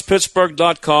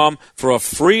WindowsRUsPittsburgh.com for a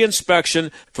free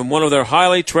inspection from one of their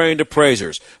highly trained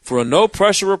appraisers. For a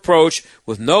no-pressure approach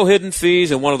with no hidden fees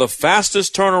and one of the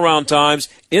fastest turnaround times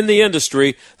in the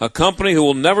industry, a company who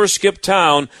will never skip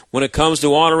town when it comes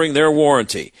to honoring their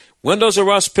warranty.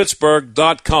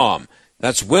 WindowsRUsPittsburgh.com.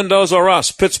 That's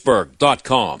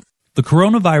WindowsRUsPittsburgh.com. The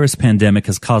coronavirus pandemic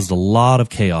has caused a lot of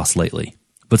chaos lately.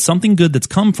 But something good that's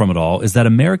come from it all is that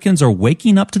Americans are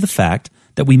waking up to the fact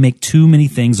that we make too many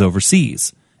things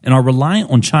overseas and are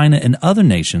reliant on China and other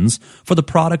nations for the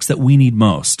products that we need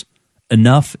most.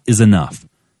 Enough is enough.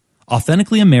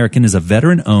 Authentically American is a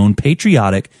veteran-owned,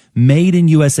 patriotic,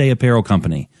 made-in-USA apparel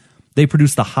company. They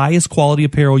produce the highest quality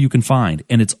apparel you can find,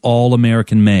 and it's all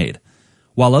American-made.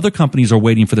 While other companies are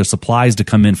waiting for their supplies to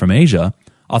come in from Asia,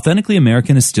 Authentically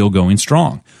American is still going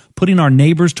strong, putting our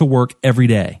neighbors to work every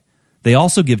day. They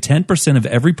also give 10% of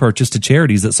every purchase to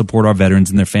charities that support our veterans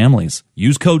and their families.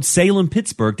 Use code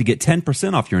SALEMPittsburgh to get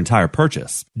 10% off your entire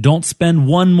purchase. Don't spend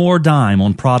one more dime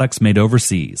on products made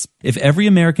overseas. If every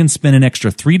American spent an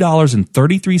extra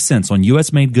 $3.33 on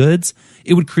U.S.-made goods,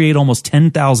 it would create almost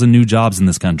 10,000 new jobs in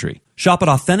this country. Shop at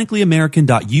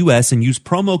authenticallyamerican.us and use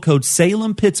promo code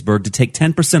SALEMPittsburgh to take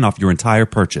 10% off your entire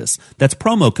purchase. That's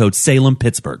promo code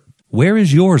SALEMPittsburgh. Where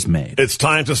is yours made? It's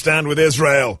time to stand with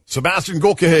Israel. Sebastian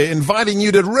Gorka here, inviting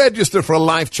you to register for a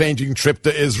life-changing trip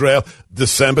to Israel,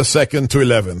 December 2nd to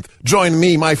 11th. Join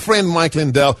me, my friend Mike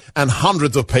Lindell, and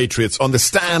hundreds of patriots on the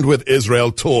Stand with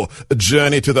Israel tour, a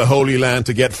journey to the Holy Land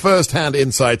to get first-hand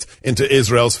insights into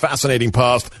Israel's fascinating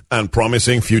past and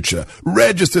promising future.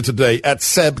 Register today at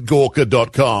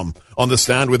sebgorka.com. On the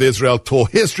Stand with Israel tour,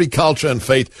 history, culture, and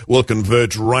faith will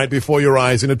converge right before your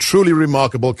eyes in a truly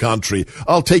remarkable country.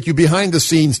 I'll take you behind the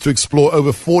scenes to explore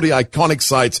over 40 iconic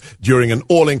sites during an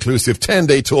all-inclusive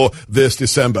 10-day tour this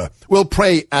December. We'll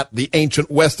pray at the ancient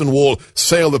Western Wall,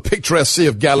 sail the picturesque Sea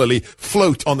of Galilee,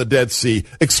 float on the Dead Sea,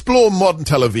 explore modern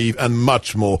Tel Aviv, and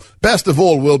much more. Best of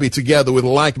all, we'll be together with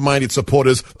like-minded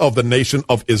supporters of the nation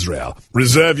of Israel.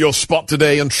 Reserve your spot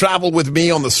today and travel with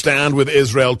me on the Stand with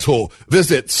Israel tour.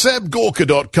 Visit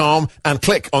sebgorka.com and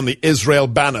click on the Israel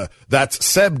banner. That's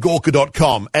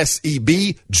sebgorka.com,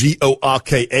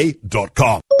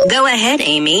 sebgorka.com. Go ahead,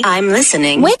 Amy. I'm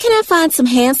listening. Where can I find some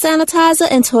hand sanitizer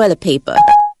and toilet paper?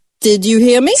 Did you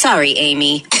hear me? Sorry,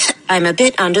 Amy. I'm a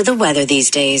bit under the weather these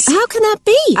days. How can that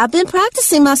be? I've been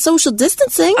practicing my social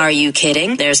distancing. Are you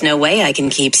kidding? There's no way I can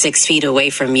keep 6 feet away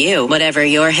from you. Whatever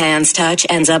your hands touch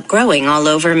ends up growing all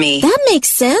over me. That makes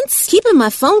sense. Keeping my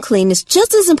phone clean is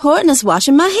just as important as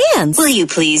washing my hands. Will you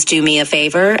please do me a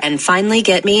favor and finally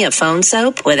get me a phone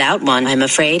soap? Without one, I'm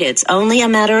afraid it's only a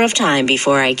matter of time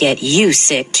before I get you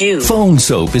sick, too. Phone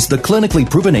soap is the clinically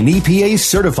proven and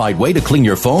EPA-certified way to clean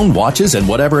your phone, watches, and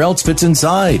whatever else fits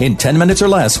inside. In 10 minutes or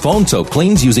less, phone soap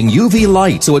cleans using UV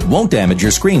light, so it won't damage your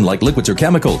screen like liquids or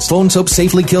chemicals. Phone soap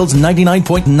safely kills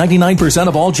 99.99%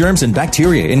 of all germs and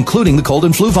bacteria, including the cold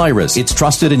and flu virus. It's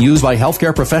trusted and used by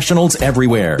healthcare professionals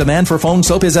everywhere. Demand for phone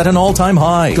soap is at an all-time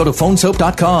high. Go to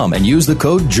phonesoap.com and use the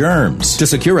code GERMS to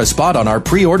secure a spot on our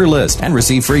pre-order list and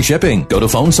receive free shipping. Go to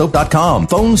phonesoap.com.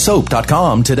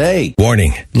 Phonesoap.com today.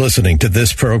 Warning, listening to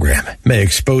this program may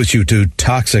expose you to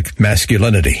toxic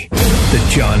masculinity. The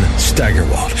John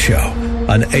Steigerwald Show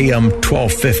on AM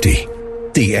 1250.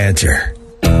 The Answer.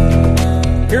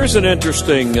 Here's an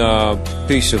interesting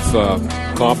piece of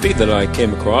copy that I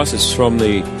came across. It's from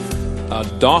the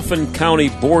Dauphin County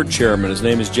Board Chairman. His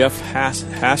name is Jeff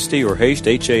Hasty or Haste,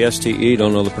 H-A-S-T-E.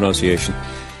 Don't know the pronunciation.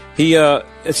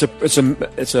 It's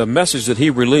a message that he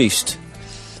released,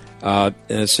 and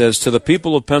it says, "To the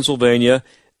people of Pennsylvania,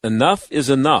 enough is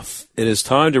enough. It is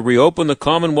time to reopen the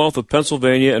Commonwealth of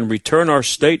Pennsylvania and return our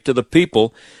state to the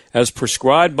people as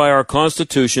prescribed by our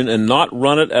Constitution and not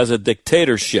run it as a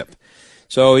dictatorship."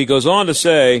 So he goes on to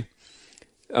say,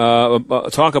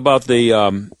 talk about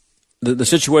the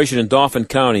situation in Dauphin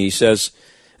County. He says,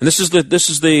 and this is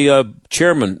the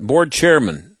board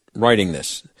chairman writing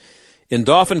this. "In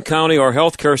Dauphin County, our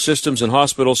healthcare systems and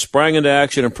hospitals sprang into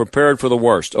action and prepared for the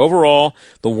worst. Overall,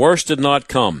 the worst did not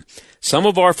come. Some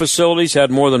of our facilities had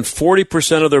more than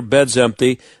 40% of their beds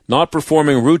empty, not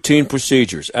performing routine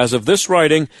procedures. As of this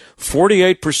writing,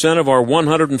 48% of our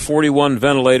 141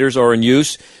 ventilators are in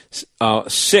use.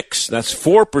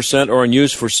 4% are in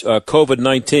use for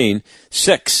COVID-19,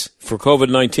 6 for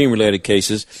COVID-19 related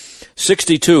cases,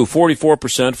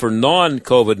 44% for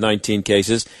non-COVID-19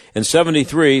 cases, and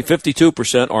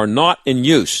 52% are not in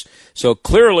use. So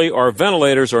clearly our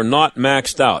ventilators are not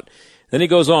maxed out." Then he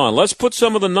goes on, "Let's put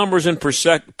some of the numbers in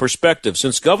perspective.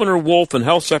 Since Governor Wolf and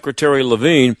Health Secretary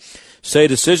Levine say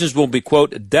decisions will be,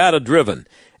 quote, data-driven.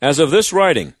 As of this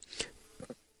writing,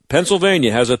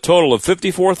 Pennsylvania has a total of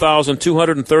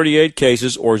 54,238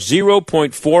 cases, or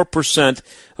 0.4%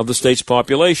 of the state's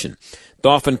population.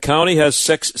 Dauphin County has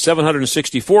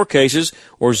 764 cases,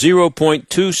 or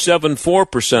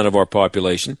 0.274% of our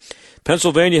population.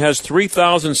 Pennsylvania has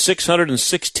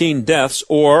 3,616 deaths,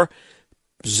 or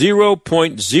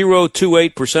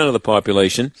 0.028% of the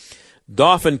population.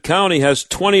 Dauphin County has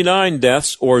 29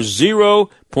 deaths, or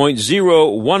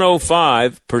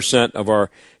 0.0105% of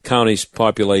our county's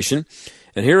population.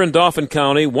 And here in Dauphin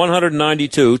County,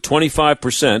 192,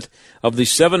 25% of the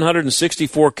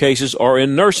 764 cases are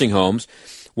in nursing homes,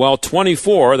 while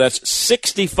 24, that's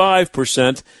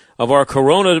 65% of our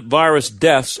coronavirus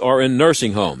deaths are in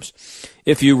nursing homes.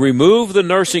 If you remove the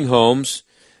nursing homes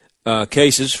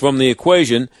cases from the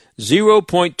equation,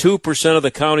 0.2% of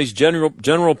the county's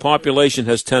general population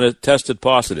has tested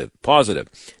positive.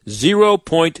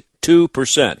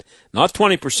 0.2%. Not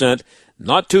 20%,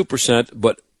 not 2%,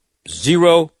 but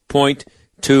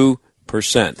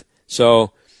 0.2%.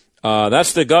 So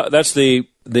that's the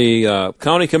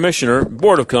county commissioner,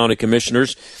 board of county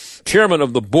commissioners, chairman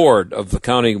of the board of the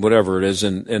county, whatever it is,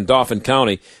 in Dauphin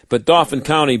County. But Dauphin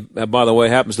County, by the way,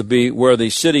 happens to be where the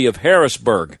city of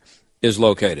Harrisburg is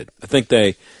located. I think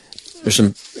there's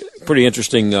some pretty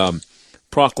interesting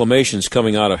proclamations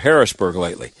coming out of Harrisburg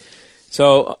lately.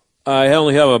 So I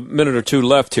only have a minute or two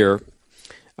left here.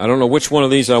 I don't know which one of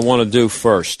these I want to do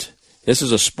first. This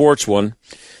is a sports one.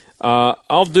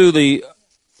 I'll do the.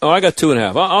 Oh, I got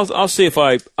 2.5. I'll see if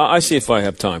I see if I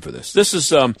have time for this. This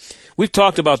is. we've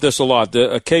talked about this a lot.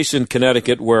 A case in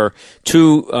Connecticut where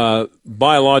two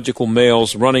biological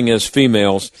males running as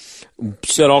females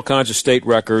set all kinds of state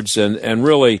records and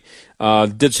really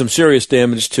did some serious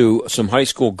damage to some high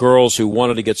school girls who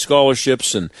wanted to get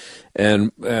scholarships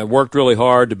and worked really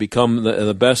hard to become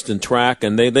the best in track.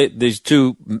 And these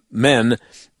two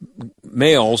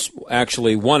males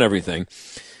actually won everything.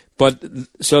 But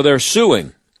so they're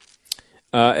suing.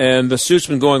 And the suit's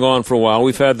been going on for a while.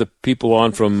 We've had the people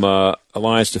on from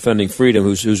Alliance Defending Freedom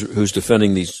who's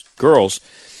defending these girls.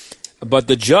 But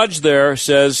the judge there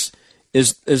says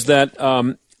is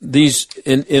that these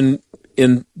in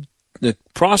the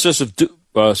process of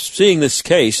seeing this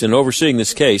case and overseeing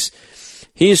this case,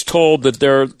 he's told that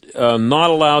they're not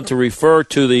allowed to refer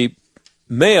to the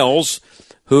males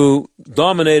who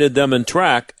dominated them in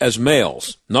track as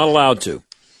males. Not allowed to.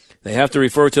 They have to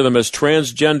refer to them as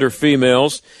transgender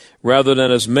females rather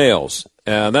than as males.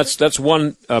 That's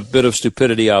one bit of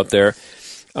stupidity out there.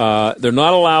 They're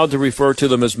not allowed to refer to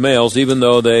them as males, even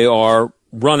though they are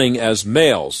running as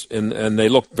males, and they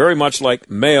look very much like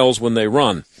males when they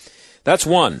run. That's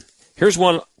one. Here's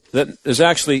one that is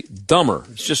actually dumber.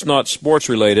 It's just not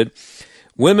sports-related.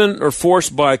 Women are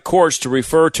forced by courts to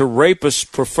refer to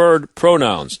rapists' preferred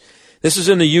pronouns. This is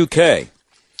in the UK.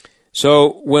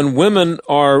 So when women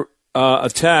are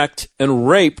attacked and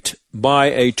raped by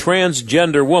a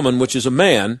transgender woman, which is a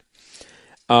man,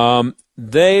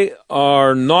 they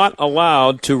are not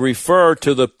allowed to refer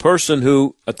to the person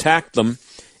who attacked them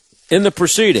in the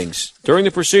proceedings. During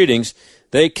the proceedings,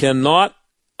 they cannot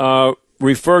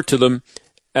refer to them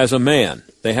as a man.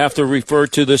 They have to refer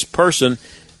to this person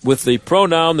with the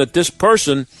pronoun that this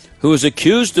person who is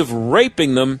accused of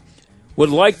raping them would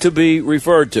like to be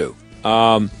referred to.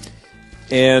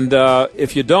 And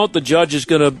if you don't, the judge is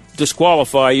going to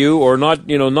disqualify you or not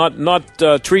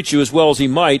treat you as well as he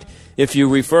might if you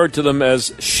refer to them as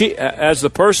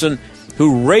the person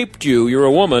who raped you. You're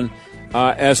a woman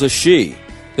as a she.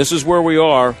 This is where we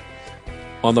are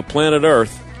on the planet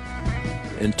Earth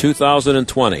in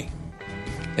 2020.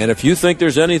 And if you think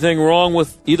there's anything wrong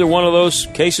with either one of those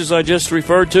cases I just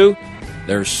referred to,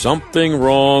 there's something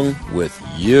wrong with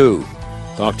you.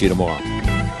 Talk to you tomorrow.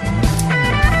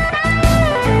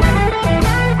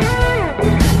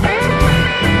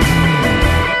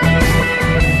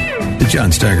 The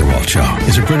John Steigerwald Show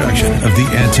is a production of The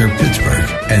Answer Pittsburgh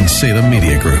and Salem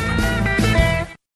Media Group.